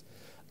about cities.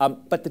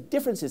 But the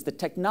difference is that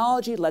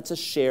technology lets us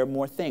share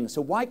more things.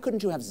 So why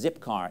couldn't you have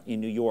Zipcar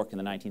in New York in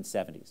the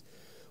 1970s?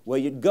 Well,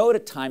 you'd go to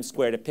Times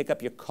Square to pick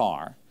up your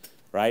car,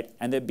 right?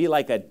 And there'd be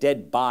like a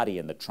dead body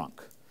in the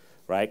trunk,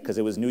 right? Because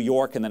it was New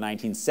York in the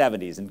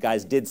 1970s, and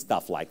guys did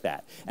stuff like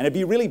that. And it'd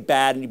be really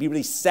bad, and you'd be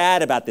really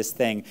sad about this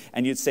thing,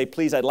 and you'd say,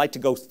 please, I'd like to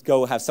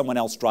go have someone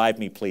else drive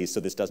me, please, so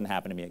this doesn't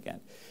happen to me again.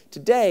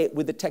 Today,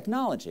 with the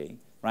technology,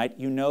 right,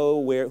 you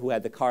know who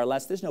had the car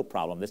last, there's no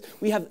problem.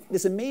 We have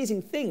this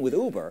amazing thing with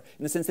Uber,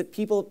 in the sense that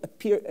people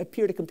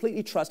appear to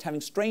completely trust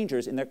having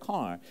strangers in their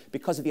car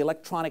because of the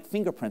electronic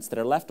fingerprints that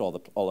are left all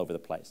over the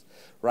place,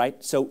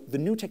 right? So the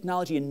new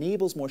technology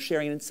enables more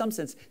sharing, and in some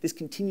sense, this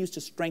continues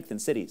to strengthen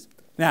cities.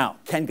 Now,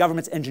 can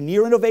governments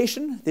engineer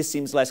innovation? This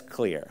seems less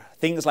clear.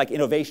 Things like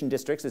innovation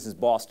districts, this is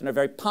Boston, are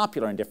very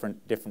popular in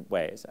different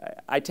ways.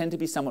 I tend to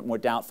be somewhat more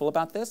doubtful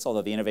about this,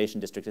 although the innovation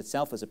district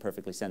itself is a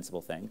perfectly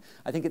sensible thing.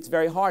 I think it's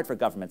very hard for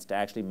governments to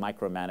actually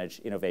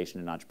micromanage innovation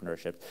and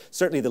entrepreneurship.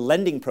 Certainly the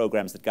lending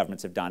programs that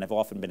governments have done have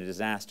often been a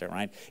disaster,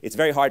 right? It's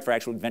very hard for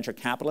actual venture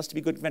capitalists to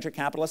be good venture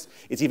capitalists.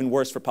 It's even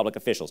worse for public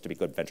officials to be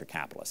good venture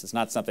capitalists. It's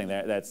not something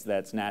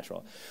that's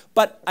natural.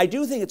 But I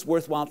do think it's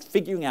worthwhile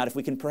figuring out if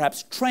we can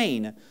perhaps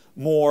train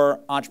more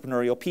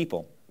entrepreneurial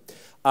people.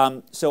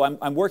 So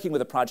I'm working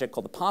with a project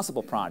called the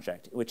Possible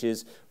Project, which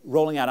is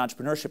rolling out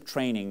entrepreneurship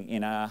training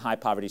in a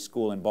high-poverty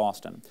school in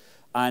Boston.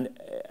 And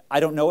I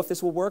don't know if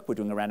this will work. We're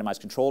doing a randomized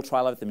control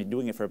trial of it. They've been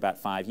doing it for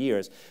about 5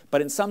 years.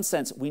 But in some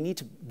sense, we need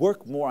to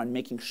work more on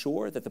making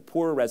sure that the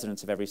poorer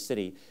residents of every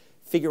city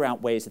figure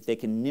out ways that they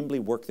can nimbly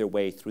work their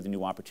way through the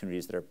new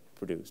opportunities that are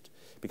produced.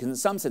 Because in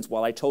some sense,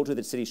 while I told you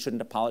that cities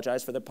shouldn't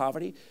apologize for their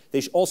poverty,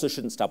 they also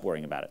shouldn't stop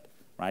worrying about it.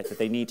 Right? That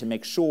they need to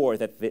make sure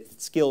that the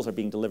skills are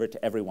being delivered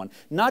to everyone,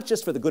 not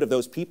just for the good of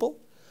those people,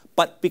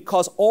 but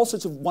because all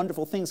sorts of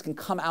wonderful things can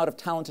come out of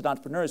talented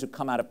entrepreneurs who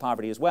come out of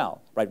poverty as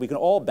well. Right? We can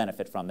all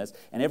benefit from this,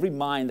 and every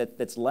mind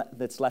that's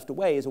left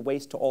away is a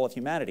waste to all of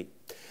humanity.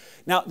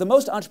 Now, the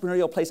most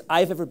entrepreneurial place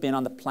I've ever been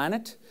on the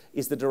planet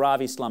is the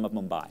Dharavi slum of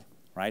Mumbai.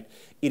 Right?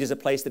 It is a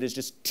place that is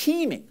just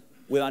teeming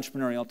with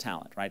entrepreneurial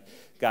talent, right?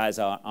 Guys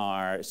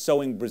are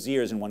sewing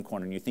brassieres in one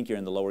corner, and you think you're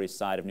in the Lower East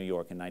Side of New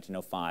York in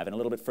 1905. And a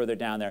little bit further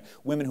down there,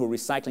 women who are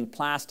recycling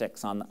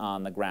plastics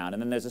on the ground.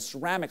 And then there's a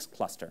ceramics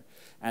cluster,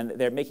 and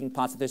they're making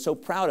pots that they're so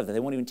proud of that they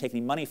won't even take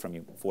any money from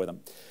you for them.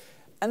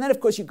 And then,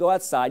 of course, you go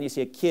outside and you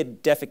see a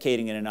kid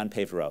defecating in an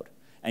unpaved road.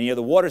 And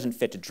the water isn't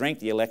fit to drink.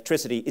 The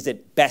electricity is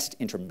at best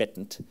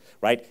intermittent,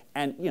 right?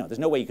 And there's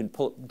no way you can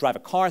drive a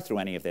car through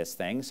any of this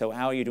thing. So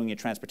how are you doing your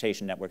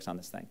transportation networks on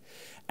this thing?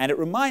 And it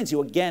reminds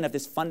you again of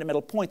this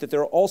fundamental point that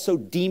there are also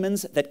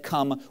demons that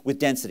come with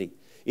density.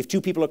 If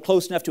two people are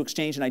close enough to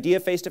exchange an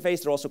idea face to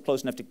face, they're also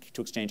close enough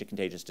to exchange a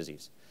contagious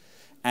disease.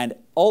 And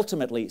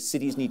ultimately,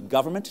 cities need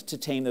government to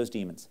tame those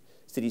demons.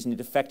 Cities need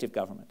effective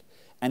government.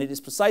 And it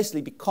is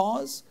precisely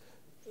because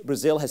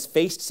Brazil has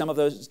faced some of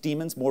those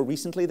demons more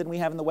recently than we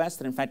have in the West,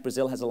 and in fact,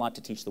 Brazil has a lot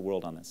to teach the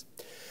world on this.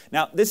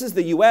 Now, this is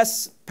the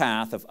US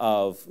path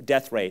of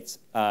death rates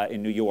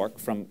in New York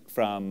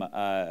from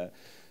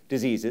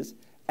diseases.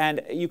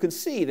 And you can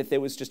see that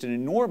there was just an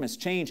enormous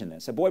change in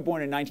this. A boy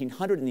born in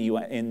 1900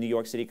 in New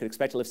York City could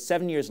expect to live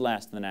 7 years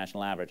less than the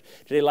national average.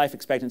 Today, life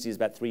expectancy is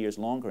about 3 years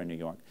longer in New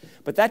York.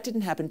 But that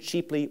didn't happen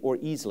cheaply or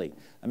easily.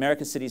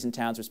 America's cities and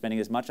towns were spending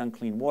as much on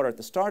clean water at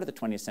the start of the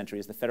 20th century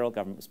as the federal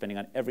government was spending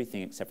on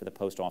everything except for the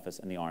post office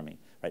and the army.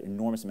 Right?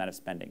 Enormous amount of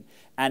spending.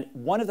 And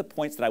one of the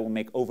points that I will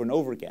make over and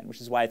over again,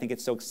 which is why I think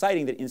it's so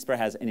exciting that Insper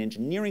has an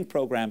engineering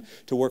program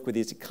to work with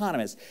these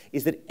economists,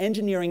 is that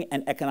engineering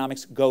and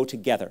economics go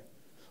together.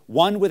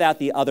 One without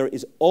the other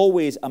is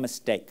always a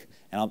mistake.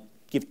 And I'll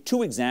give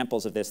 2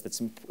 examples of this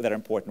that are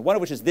important. One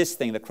of which is this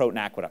thing, the Croton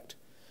Aqueduct.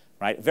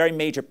 Right? A very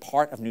major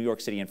part of New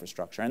York City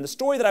infrastructure. And the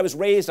story that I was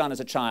raised on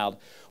as a child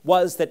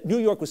was that New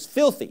York was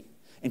filthy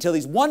until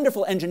these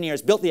wonderful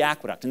engineers built the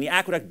aqueduct. And the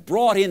aqueduct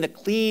brought in the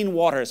clean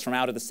waters from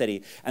out of the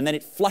city. And then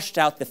it flushed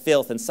out the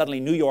filth. And suddenly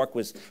New York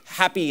was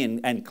happy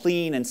and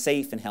clean and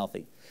safe and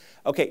healthy.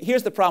 OK,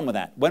 here's the problem with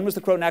that. When was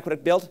the Croton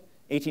Aqueduct built?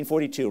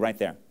 1842, right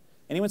there.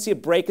 Anyone see a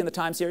break in the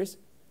time series?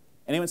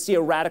 Anyone see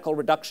a radical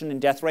reduction in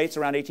death rates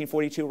around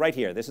 1842? Right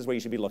here. This is where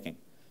you should be looking.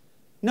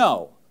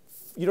 No.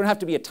 You don't have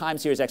to be a time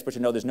series expert to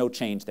know there's no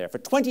change there. For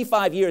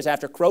 25 years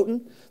after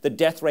Croton, the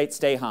death rates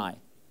stay high.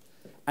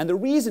 And the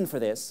reason for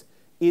this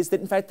is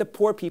that, in fact, the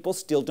poor people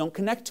still don't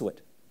connect to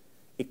it.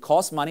 It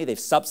costs money. They've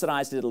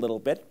subsidized it a little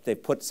bit.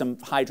 They've put some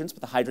hydrants,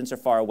 but the hydrants are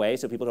far away,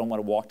 so people don't want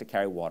to walk to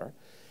carry water.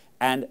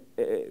 And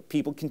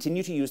people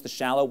continue to use the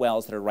shallow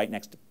wells that are right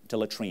next to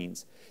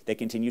latrines. They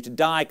continue to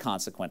die,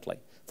 consequently,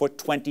 for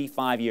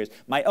 25 years.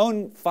 My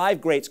own 5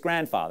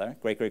 great-grandfather,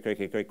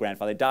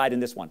 great-great-great-great-grandfather, died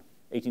in this one,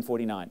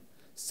 1849,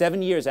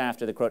 7 years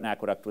after the Croton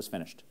Aqueduct was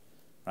finished,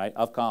 right,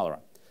 of cholera.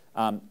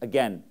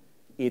 Again,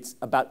 it's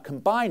about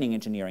combining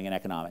engineering and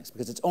economics,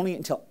 because it's only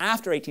until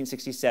after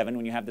 1867,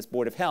 when you have this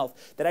Board of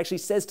Health, that actually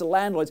says to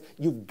landlords,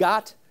 you've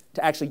got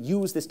to actually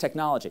use this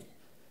technology.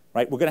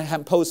 Right? We're going to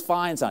impose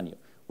fines on you.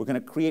 We're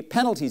going to create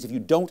penalties if you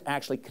don't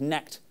actually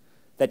connect,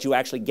 that you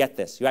actually get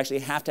this. You actually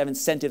have to have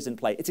incentives in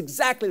play. It's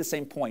exactly the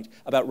same point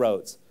about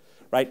roads.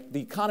 Right? The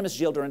economists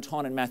Gilles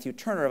Duranton and Matthew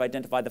Turner have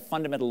identified the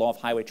fundamental law of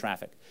highway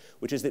traffic,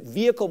 which is that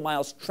vehicle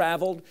miles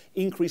traveled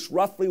increase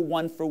roughly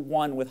 1 for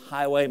 1 with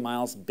highway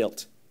miles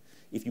built.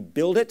 If you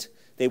build it,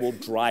 they will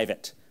drive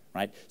it.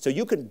 Right? So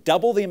you can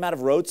double the amount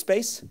of road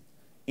space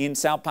in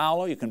Sao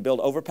Paulo. You can build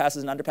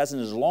overpasses and underpasses,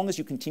 and as long as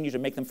you continue to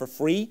make them for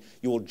free,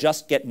 you will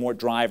just get more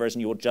drivers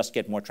and you will just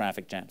get more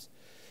traffic jams.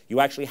 You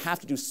actually have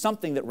to do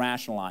something that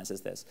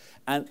rationalizes this.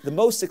 And the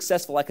most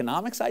successful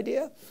economics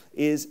idea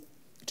is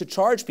to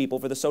charge people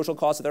for the social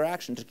cost of their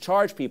action, to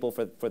charge people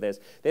for this.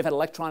 They've had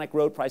electronic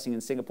road pricing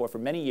in Singapore for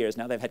many years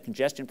now. They've had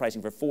congestion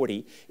pricing for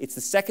 40. It's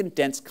the second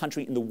dense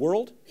country in the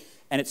world,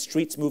 and its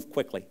streets move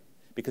quickly.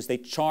 because they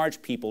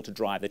charge people to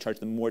drive. They charge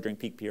them more during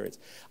peak periods.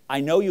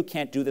 I know you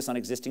can't do this on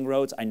existing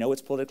roads. I know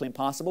it's politically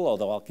impossible,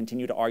 although I'll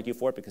continue to argue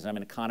for it because I'm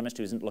an economist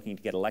who isn't looking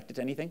to get elected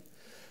to anything.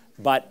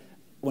 But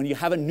when you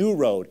have a new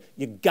road,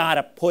 you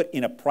gotta put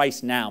in a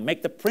price now.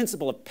 Make the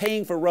principle of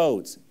paying for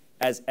roads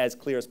as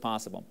clear as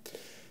possible.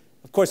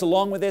 Of course,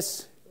 along with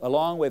this,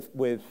 along with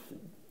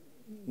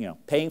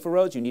paying for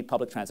roads, you need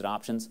public transit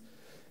options.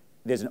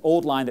 There's an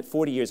old line that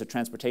 40 years of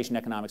transportation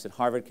economics at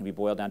Harvard can be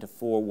boiled down to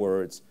 4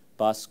 words: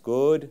 bus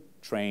good,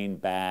 train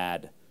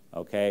bad,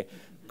 okay?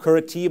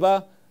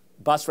 Curitiba,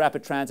 bus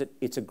rapid transit,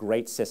 it's a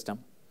great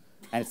system.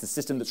 And it's the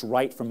system that's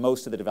right for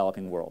most of the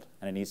developing world.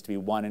 And it needs to be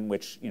one in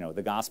which,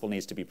 the gospel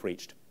needs to be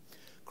preached.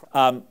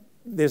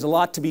 There's a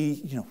lot to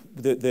be,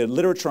 the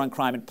literature on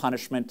crime and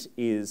punishment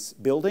is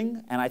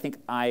building. And I think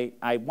I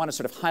want to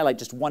sort of highlight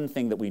just one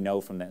thing that we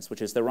know from this,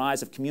 which is the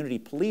rise of community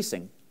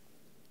policing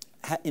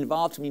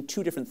involved to mean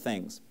 2 different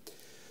things.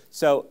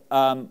 So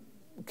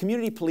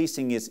community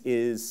policing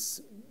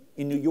is,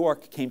 in New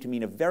York, came to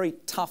mean a very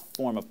tough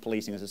form of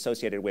policing as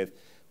associated with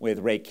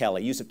Ray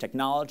Kelly. Use of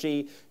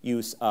technology,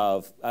 use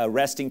of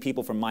arresting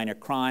people for minor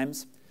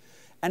crimes.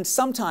 And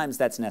sometimes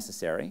that's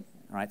necessary,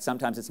 right?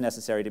 Sometimes it's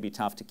necessary to be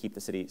tough to keep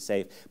the city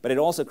safe, but it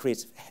also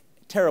creates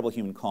terrible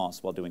human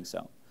costs while doing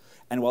so.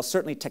 And while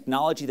certainly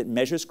technology that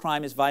measures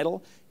crime is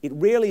vital, it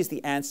rarely is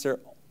the answer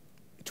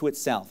to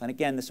itself. And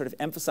again, this sort of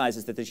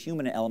emphasizes that there's a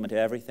human element to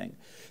everything.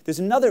 There's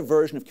another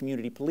version of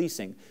community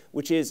policing,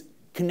 which is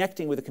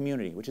connecting with the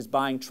community, which is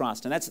buying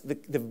trust. And that's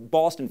the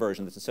Boston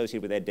version that's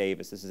associated with Ed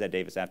Davis. This is Ed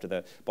Davis after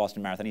the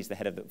Boston Marathon. He's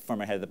the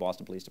former head of the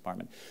Boston Police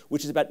Department,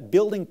 which is about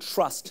building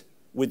trust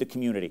with the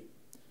community,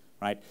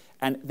 right?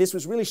 And this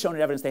was really shown in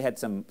evidence. They had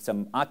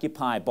some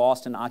Occupy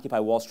Boston, Occupy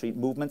Wall Street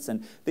movements,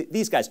 and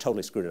these guys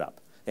totally screwed it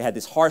up. They had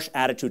this harsh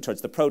attitude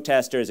towards the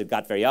protesters. It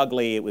got very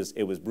ugly. It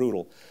was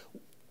brutal.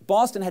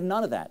 Boston had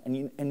none of that. And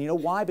you know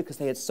why? Because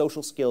they had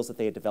social skills that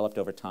they had developed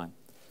over time.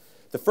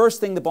 The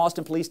first thing the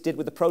Boston police did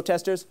with the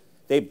protesters,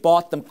 they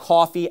bought them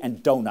coffee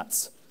and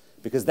donuts,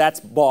 because that's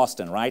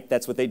Boston, right?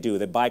 That's what they do.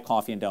 They buy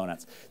coffee and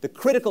donuts. The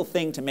critical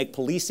thing to make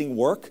policing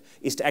work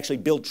is to actually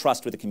build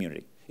trust with the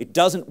community. It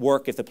doesn't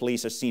work if the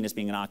police are seen as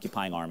being an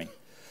occupying army.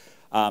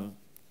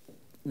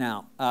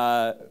 Now,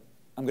 I'm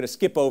going to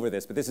skip over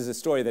this, but this is a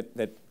story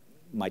that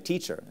my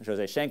teacher,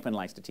 Jose Schenkman,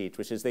 likes to teach,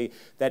 which is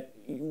that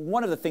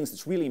one of the things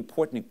that's really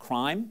important in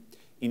crime,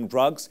 in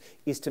drugs,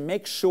 is to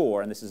make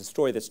sure, and this is a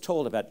story that's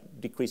told about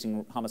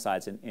decreasing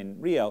homicides in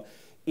Rio,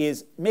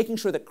 is making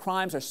sure that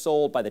crimes are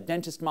sold by the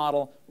dentist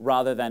model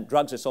rather than,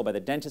 drugs are sold by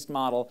the dentist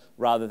model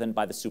rather than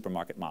by the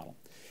supermarket model.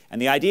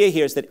 And the idea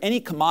here is that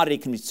any commodity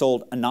can be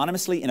sold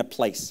anonymously in a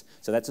place.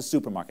 So that's a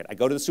supermarket. I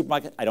go to the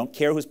supermarket, I don't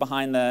care who's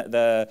behind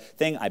the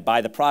thing, I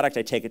buy the product,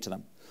 I take it to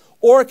them.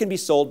 Or it can be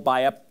sold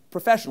by a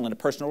professional in a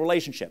personal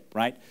relationship,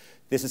 right?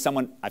 This is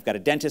someone, I've got a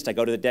dentist, I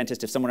go to the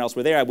dentist. If someone else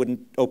were there, I wouldn't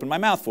open my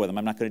mouth for them.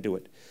 I'm not going to do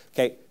it.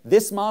 Okay,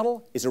 this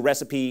model is a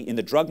recipe in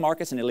the drug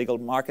markets and illegal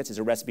markets, is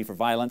a recipe for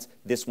violence.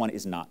 This one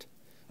is not.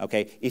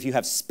 Okay, if you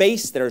have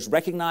space that is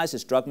recognized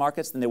as drug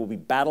markets, then there will be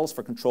battles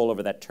for control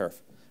over that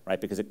turf,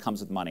 right? Because it comes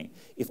with money.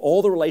 If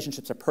all the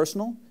relationships are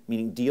personal,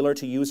 meaning dealer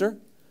to user,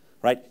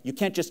 right? You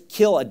can't just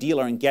kill a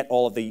dealer and get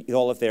all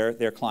of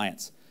their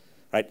clients,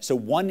 right? So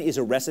one is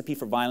a recipe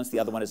for violence, the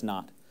other one is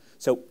not.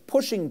 So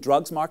pushing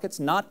drugs markets,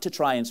 not to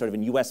try in sort of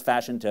in US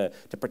fashion to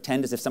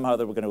pretend as if somehow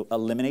they were going to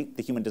eliminate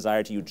the human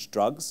desire to use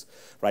drugs,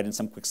 right, in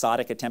some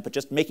quixotic attempt, but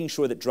just making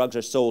sure that drugs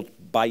are sold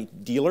by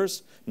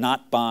dealers,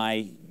 not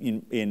by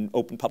in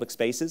open public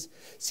spaces,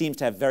 seems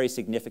to have very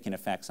significant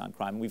effects on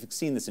crime. And we've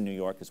seen this in New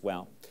York as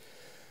well.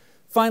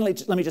 Finally,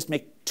 let me just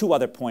make 2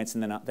 other points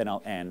and then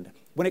I'll end.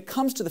 When it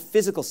comes to the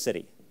physical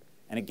city,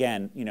 and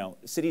again,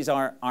 cities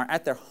are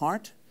at their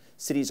heart,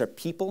 cities are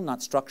people,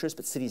 not structures,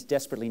 but cities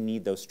desperately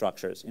need those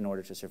structures in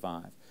order to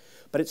survive.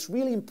 But it's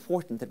really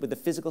important that with the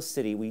physical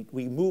city,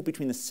 we move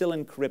between the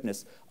Scylla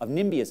Charybdis of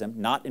NIMBYism,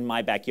 not in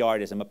my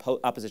backyardism,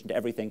 opposition to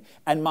everything,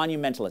 and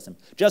monumentalism,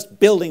 just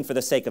building for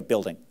the sake of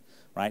building,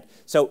 right?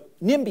 So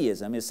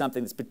NIMBYism is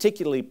something that's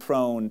particularly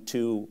prone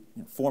to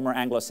former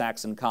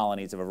Anglo-Saxon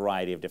colonies of a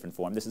variety of different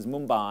forms. This is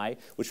Mumbai,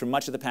 which for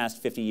much of the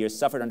past 50 years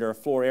suffered under a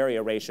floor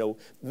area ratio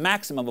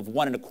maximum of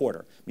 1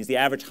 1/4. Means the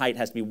average height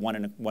has to be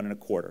 1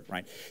 1/4,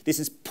 right? This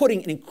is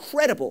putting an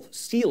incredible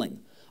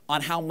ceiling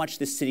on how much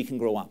this city can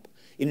grow up.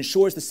 It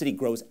ensures the city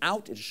grows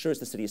out. It ensures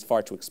the city is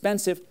far too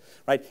expensive,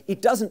 right?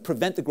 It doesn't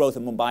prevent the growth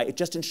of Mumbai. It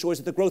just ensures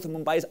that the growth of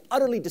Mumbai is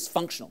utterly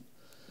dysfunctional.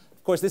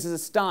 Of course, this is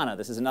Astana.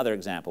 This is another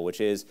example, which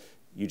is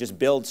you just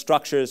build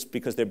structures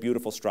because they're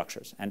beautiful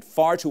structures. And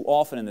far too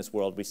often in this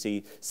world, we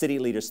see city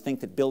leaders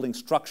think that building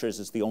structures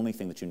is the only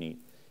thing that you need.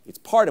 It's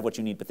part of what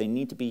you need, but they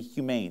need to be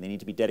humane. They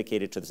need to be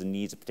dedicated to the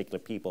needs of particular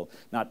people,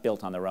 not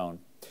built on their own.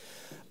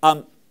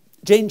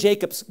 Jane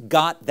Jacobs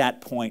got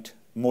that point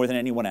more than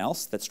anyone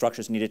else, that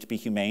structures needed to be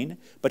humane,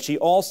 but she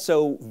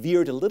also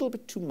veered a little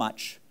bit too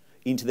much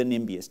into the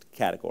NIMBYist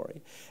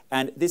category.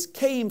 And this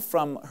came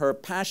from her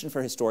passion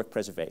for historic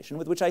preservation,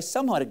 with which I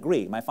somewhat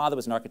agree. My father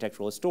was an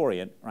architectural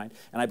historian, right?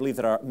 And I believe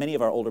that many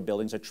of our older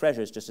buildings are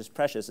treasures just as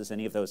precious as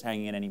any of those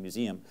hanging in any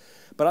museum.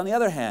 But on the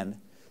other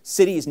hand,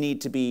 cities need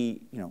to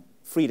be,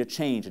 free to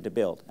change and to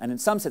build. And in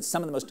some sense,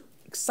 some of the most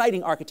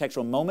exciting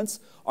architectural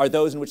moments are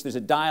those in which there's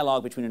a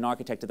dialogue between an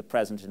architect of the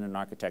present and an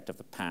architect of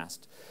the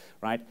past,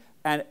 right?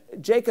 And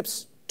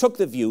Jacobs took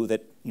the view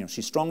that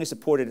she strongly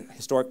supported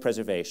historic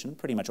preservation,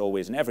 pretty much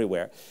always and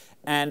everywhere,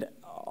 and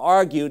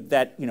argued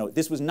that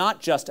this was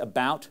not just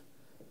about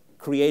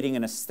creating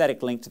an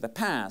aesthetic link to the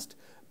past,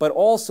 but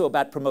also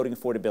about promoting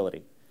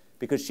affordability.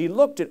 Because she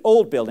looked at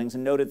old buildings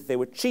and noted that they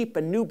were cheap,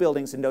 and new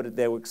buildings and noted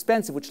they were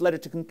expensive, which led her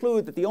to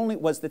conclude that the only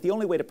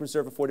way to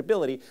preserve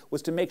affordability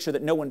was to make sure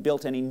that no one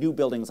built any new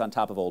buildings on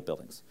top of old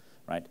buildings,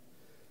 right?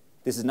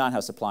 This is not how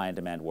supply and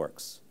demand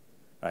works,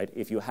 right?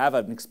 If you have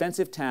an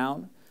expensive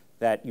town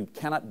that you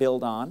cannot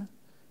build on,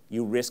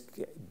 you risk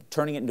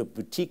turning it into a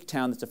boutique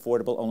town that's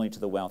affordable only to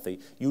the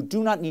wealthy. You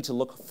do not need to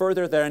look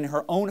further than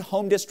her own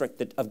home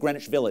district of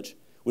Greenwich Village,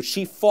 which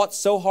she fought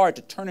so hard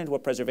to turn into a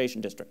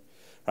preservation district,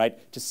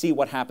 right, to see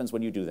what happens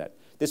when you do that.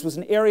 This was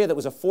an area that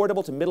was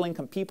affordable to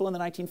middle-income people in the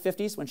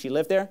 1950s when she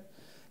lived there.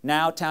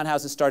 Now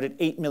townhouses start at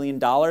 $8 million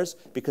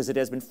because it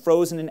has been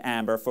frozen in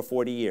amber for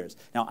 40 years.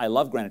 Now, I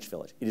love Greenwich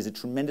Village. It is a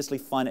tremendously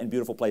fun and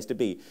beautiful place to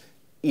be.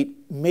 It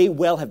may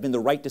well have been the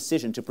right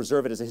decision to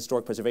preserve it as a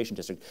historic preservation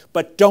district,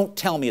 but don't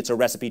tell me it's a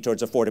recipe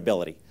towards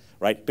affordability,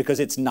 right, because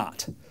it's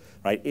not.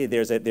 Right?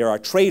 There are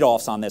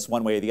trade-offs on this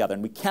one way or the other,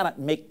 and we cannot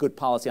make good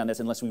policy on this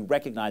unless we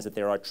recognize that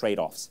there are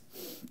trade-offs.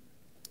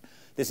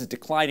 This is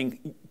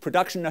declining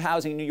production of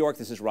housing in New York.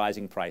 This is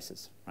rising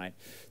prices. Right?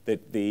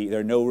 There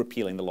are no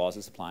repealing the laws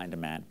of supply and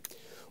demand.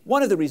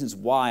 One of the reasons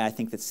why I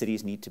think that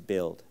cities need to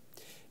build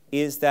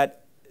is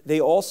that they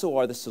also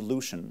are the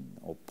solution,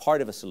 or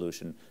part of a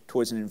solution,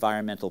 towards an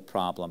environmental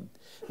problem.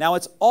 Now,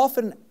 it's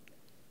often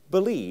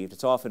believed,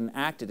 it's often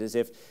acted as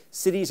if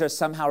cities are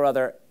somehow or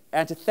other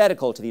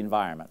antithetical to the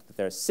environment. That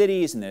there are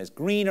cities and there's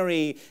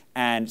greenery,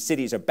 and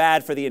cities are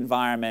bad for the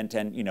environment,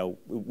 and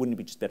wouldn't it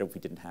be just better if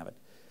we didn't have it?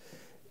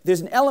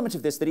 There's an element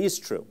of this that is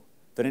true,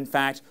 that in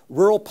fact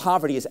rural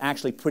poverty is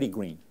actually pretty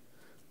green.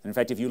 And in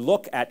fact, if you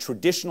look at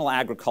traditional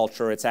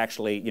agriculture, it's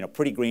actually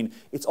pretty green.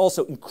 It's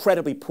also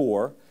incredibly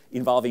poor,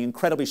 involving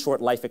incredibly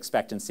short life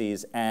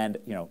expectancies and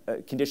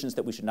conditions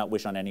that we should not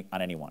wish on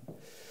anyone.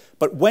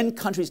 But when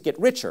countries get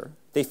richer,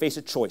 they face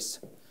a choice.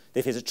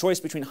 They face a choice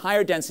between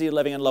higher density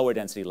living and lower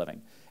density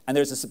living. And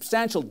there's a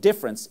substantial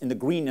difference in the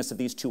greenness of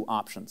these two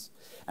options.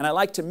 And I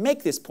like to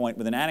make this point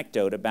with an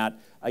anecdote about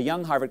a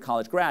young Harvard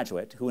College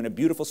graduate who, in a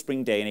beautiful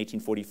spring day in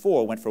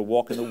 1844, went for a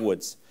walk in the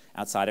woods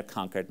outside of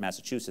Concord,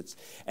 Massachusetts.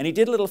 And he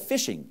did a little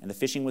fishing, and the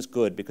fishing was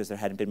good because there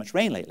hadn't been much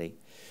rain lately.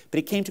 But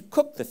he came to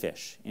cook the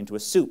fish into a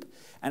soup.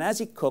 And as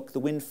he cooked, the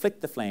wind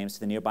flicked the flames to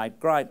the nearby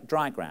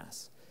dry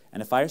grass.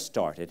 And the fire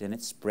started, and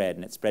it spread,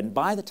 and it spread. And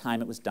by the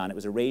time it was done, it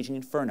was a raging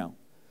inferno.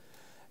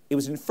 It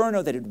was an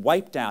inferno that had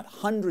wiped out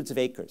hundreds of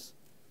acres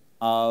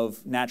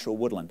of natural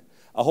woodland.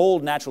 A whole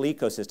natural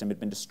ecosystem had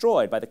been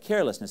destroyed by the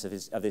carelessness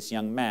of this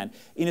young man.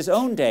 In his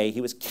own day, he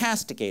was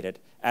castigated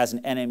as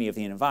an enemy of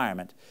the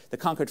environment. The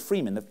Concord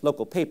Freeman, the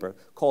local paper,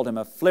 called him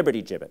a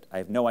flibbertigibbet. I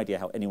have no idea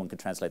how anyone could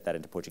translate that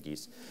into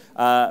Portuguese.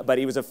 But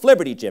he was a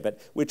flibbertigibbet,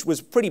 which was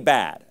pretty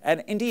bad.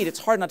 And indeed, it's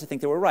hard not to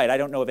think they were right. I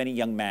don't know of any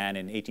young man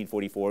in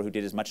 1844 who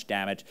did as much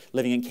damage,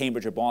 living in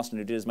Cambridge or Boston,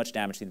 who did as much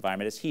damage to the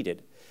environment as he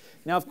did.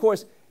 Now, of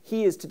course,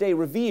 he is today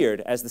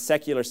revered as the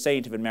secular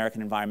saint of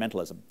American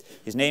environmentalism.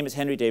 His name is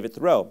Henry David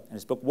Thoreau, and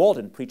his book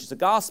Walden preaches a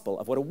gospel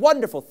of what a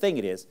wonderful thing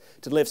it is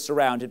to live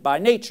surrounded by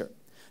nature.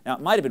 Now,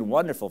 it might have been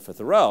wonderful for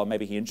Thoreau.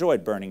 Maybe he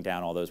enjoyed burning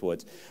down all those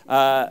woods.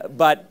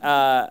 But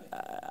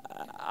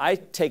I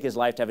take his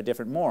life to have a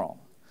different moral.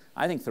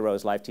 I think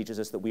Thoreau's life teaches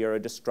us that we are a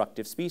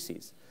destructive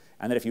species,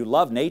 and that if you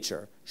love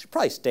nature, you should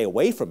probably stay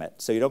away from it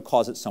so you don't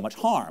cause it so much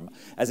harm,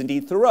 as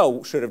indeed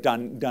Thoreau should have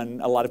done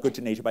a lot of good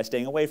to nature by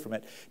staying away from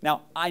it.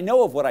 Now, I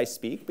know of what I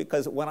speak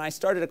because when I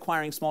started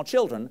acquiring small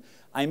children,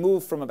 I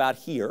moved from about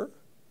here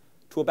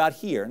to about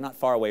here, not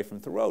far away from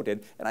Thoreau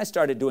did, and I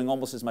started doing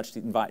almost as much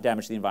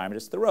damage to the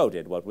environment as Thoreau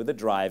did, what with the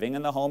driving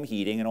and the home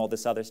heating and all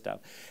this other stuff.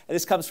 And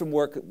this comes from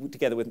work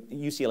together with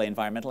UCLA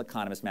environmental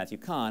economist Matthew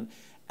Kahn,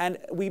 and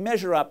we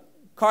measure up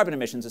carbon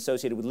emissions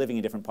associated with living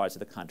in different parts of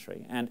the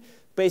country. And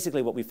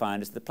basically what we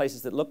find is the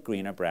places that look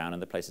green are brown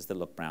and the places that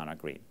look brown are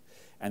green.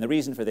 And the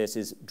reason for this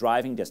is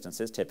driving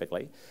distances,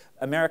 typically.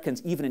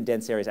 Americans, even in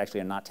dense areas,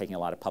 actually are not taking a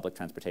lot of public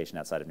transportation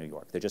outside of New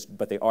York.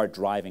 But they are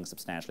driving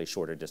substantially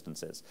shorter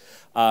distances.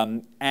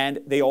 And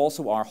they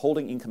also are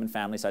holding income and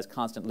family size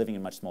constant, living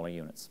in much smaller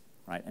units.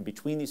 Right? And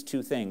between these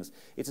two things,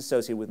 it's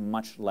associated with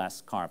much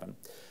less carbon.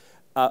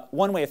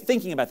 One way of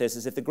thinking about this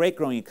is if the great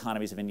growing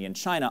economies of India and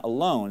China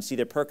alone see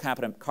their per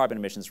capita carbon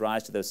emissions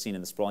rise to those seen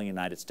in the sprawling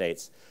United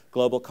States,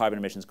 global carbon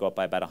emissions go up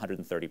by about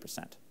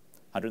 130%.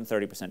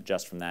 130%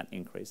 just from that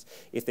increase.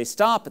 If they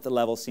stop at the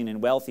level seen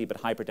in wealthy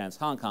but hyperdense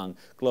Hong Kong,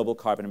 global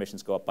carbon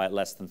emissions go up by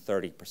less than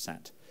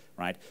 30%.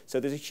 Right? So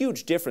there's a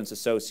huge difference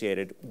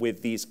associated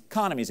with these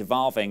economies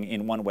evolving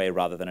in one way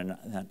rather than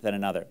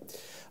another.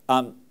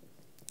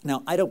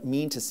 Now, I don't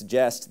mean to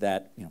suggest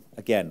that,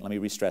 again, let me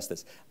re-stress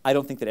this. I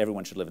don't think that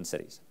everyone should live in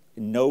cities.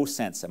 In no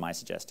sense am I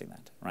suggesting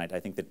that. Right? I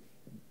think that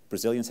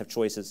Brazilians have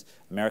choices,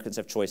 Americans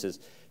have choices.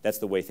 That's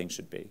the way things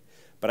should be.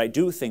 But I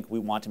do think we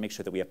want to make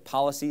sure that we have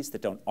policies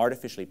that don't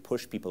artificially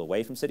push people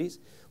away from cities.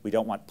 We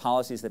don't want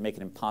policies that make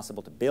it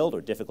impossible to build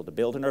or difficult to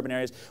build in urban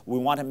areas. We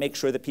want to make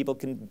sure that people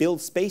can build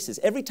spaces.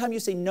 Every time you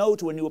say no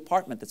to a new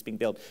apartment that's being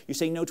built, you're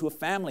saying no to a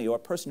family or a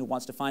person who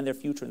wants to find their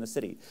future in the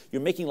city.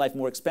 You're making life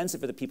more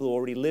expensive for the people who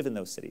already live in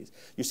those cities.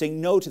 You're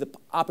saying no to the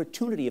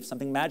opportunity of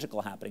something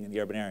magical happening in the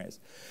urban areas.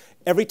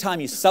 Every time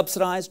you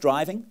subsidize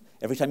driving,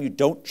 every time you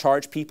don't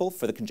charge people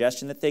for the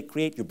congestion that they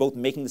create, you're both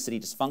making the city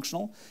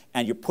dysfunctional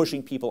and you're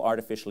pushing people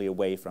artificially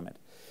away from it.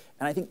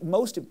 And I think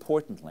most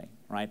importantly,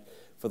 right,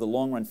 for the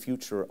long-run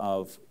future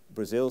of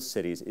Brazil's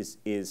cities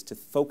is to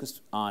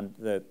focus on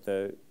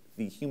the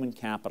human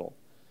capital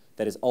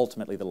that is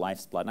ultimately the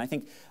life's blood. And I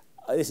think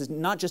this is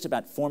not just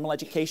about formal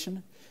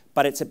education,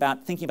 but it's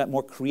about thinking about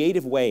more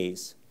creative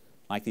ways,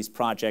 like these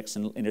projects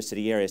in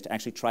inner-city areas, to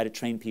actually try to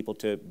train people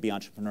to be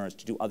entrepreneurs,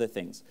 to do other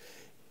things.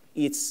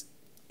 It's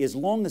as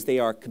long as they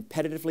are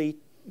competitively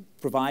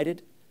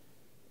provided,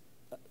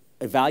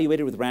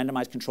 evaluated with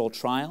randomized controlled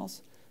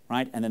trials,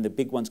 right, and then the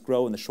big ones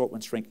grow and the short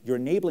ones shrink, you're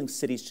enabling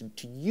cities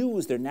to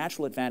use their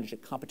natural advantage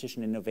of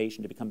competition and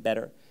innovation to become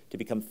better, to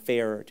become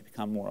fairer, to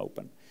become more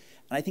open.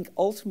 And I think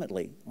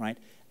ultimately, right,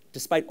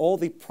 despite all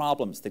the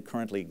problems that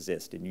currently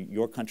exist in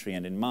your country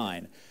and in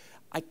mine,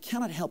 I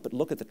cannot help but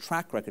look at the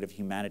track record of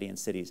humanity in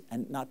cities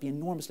and not be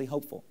enormously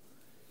hopeful.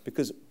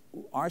 Because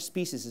our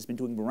species has been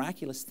doing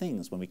miraculous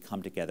things when we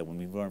come together, when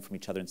we learn from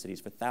each other in cities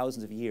for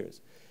thousands of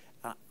years.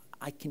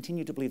 I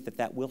continue to believe that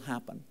that will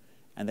happen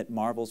and that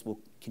marvels will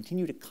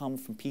continue to come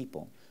from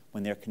people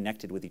when they're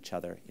connected with each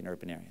other in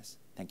urban areas.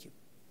 Thank you.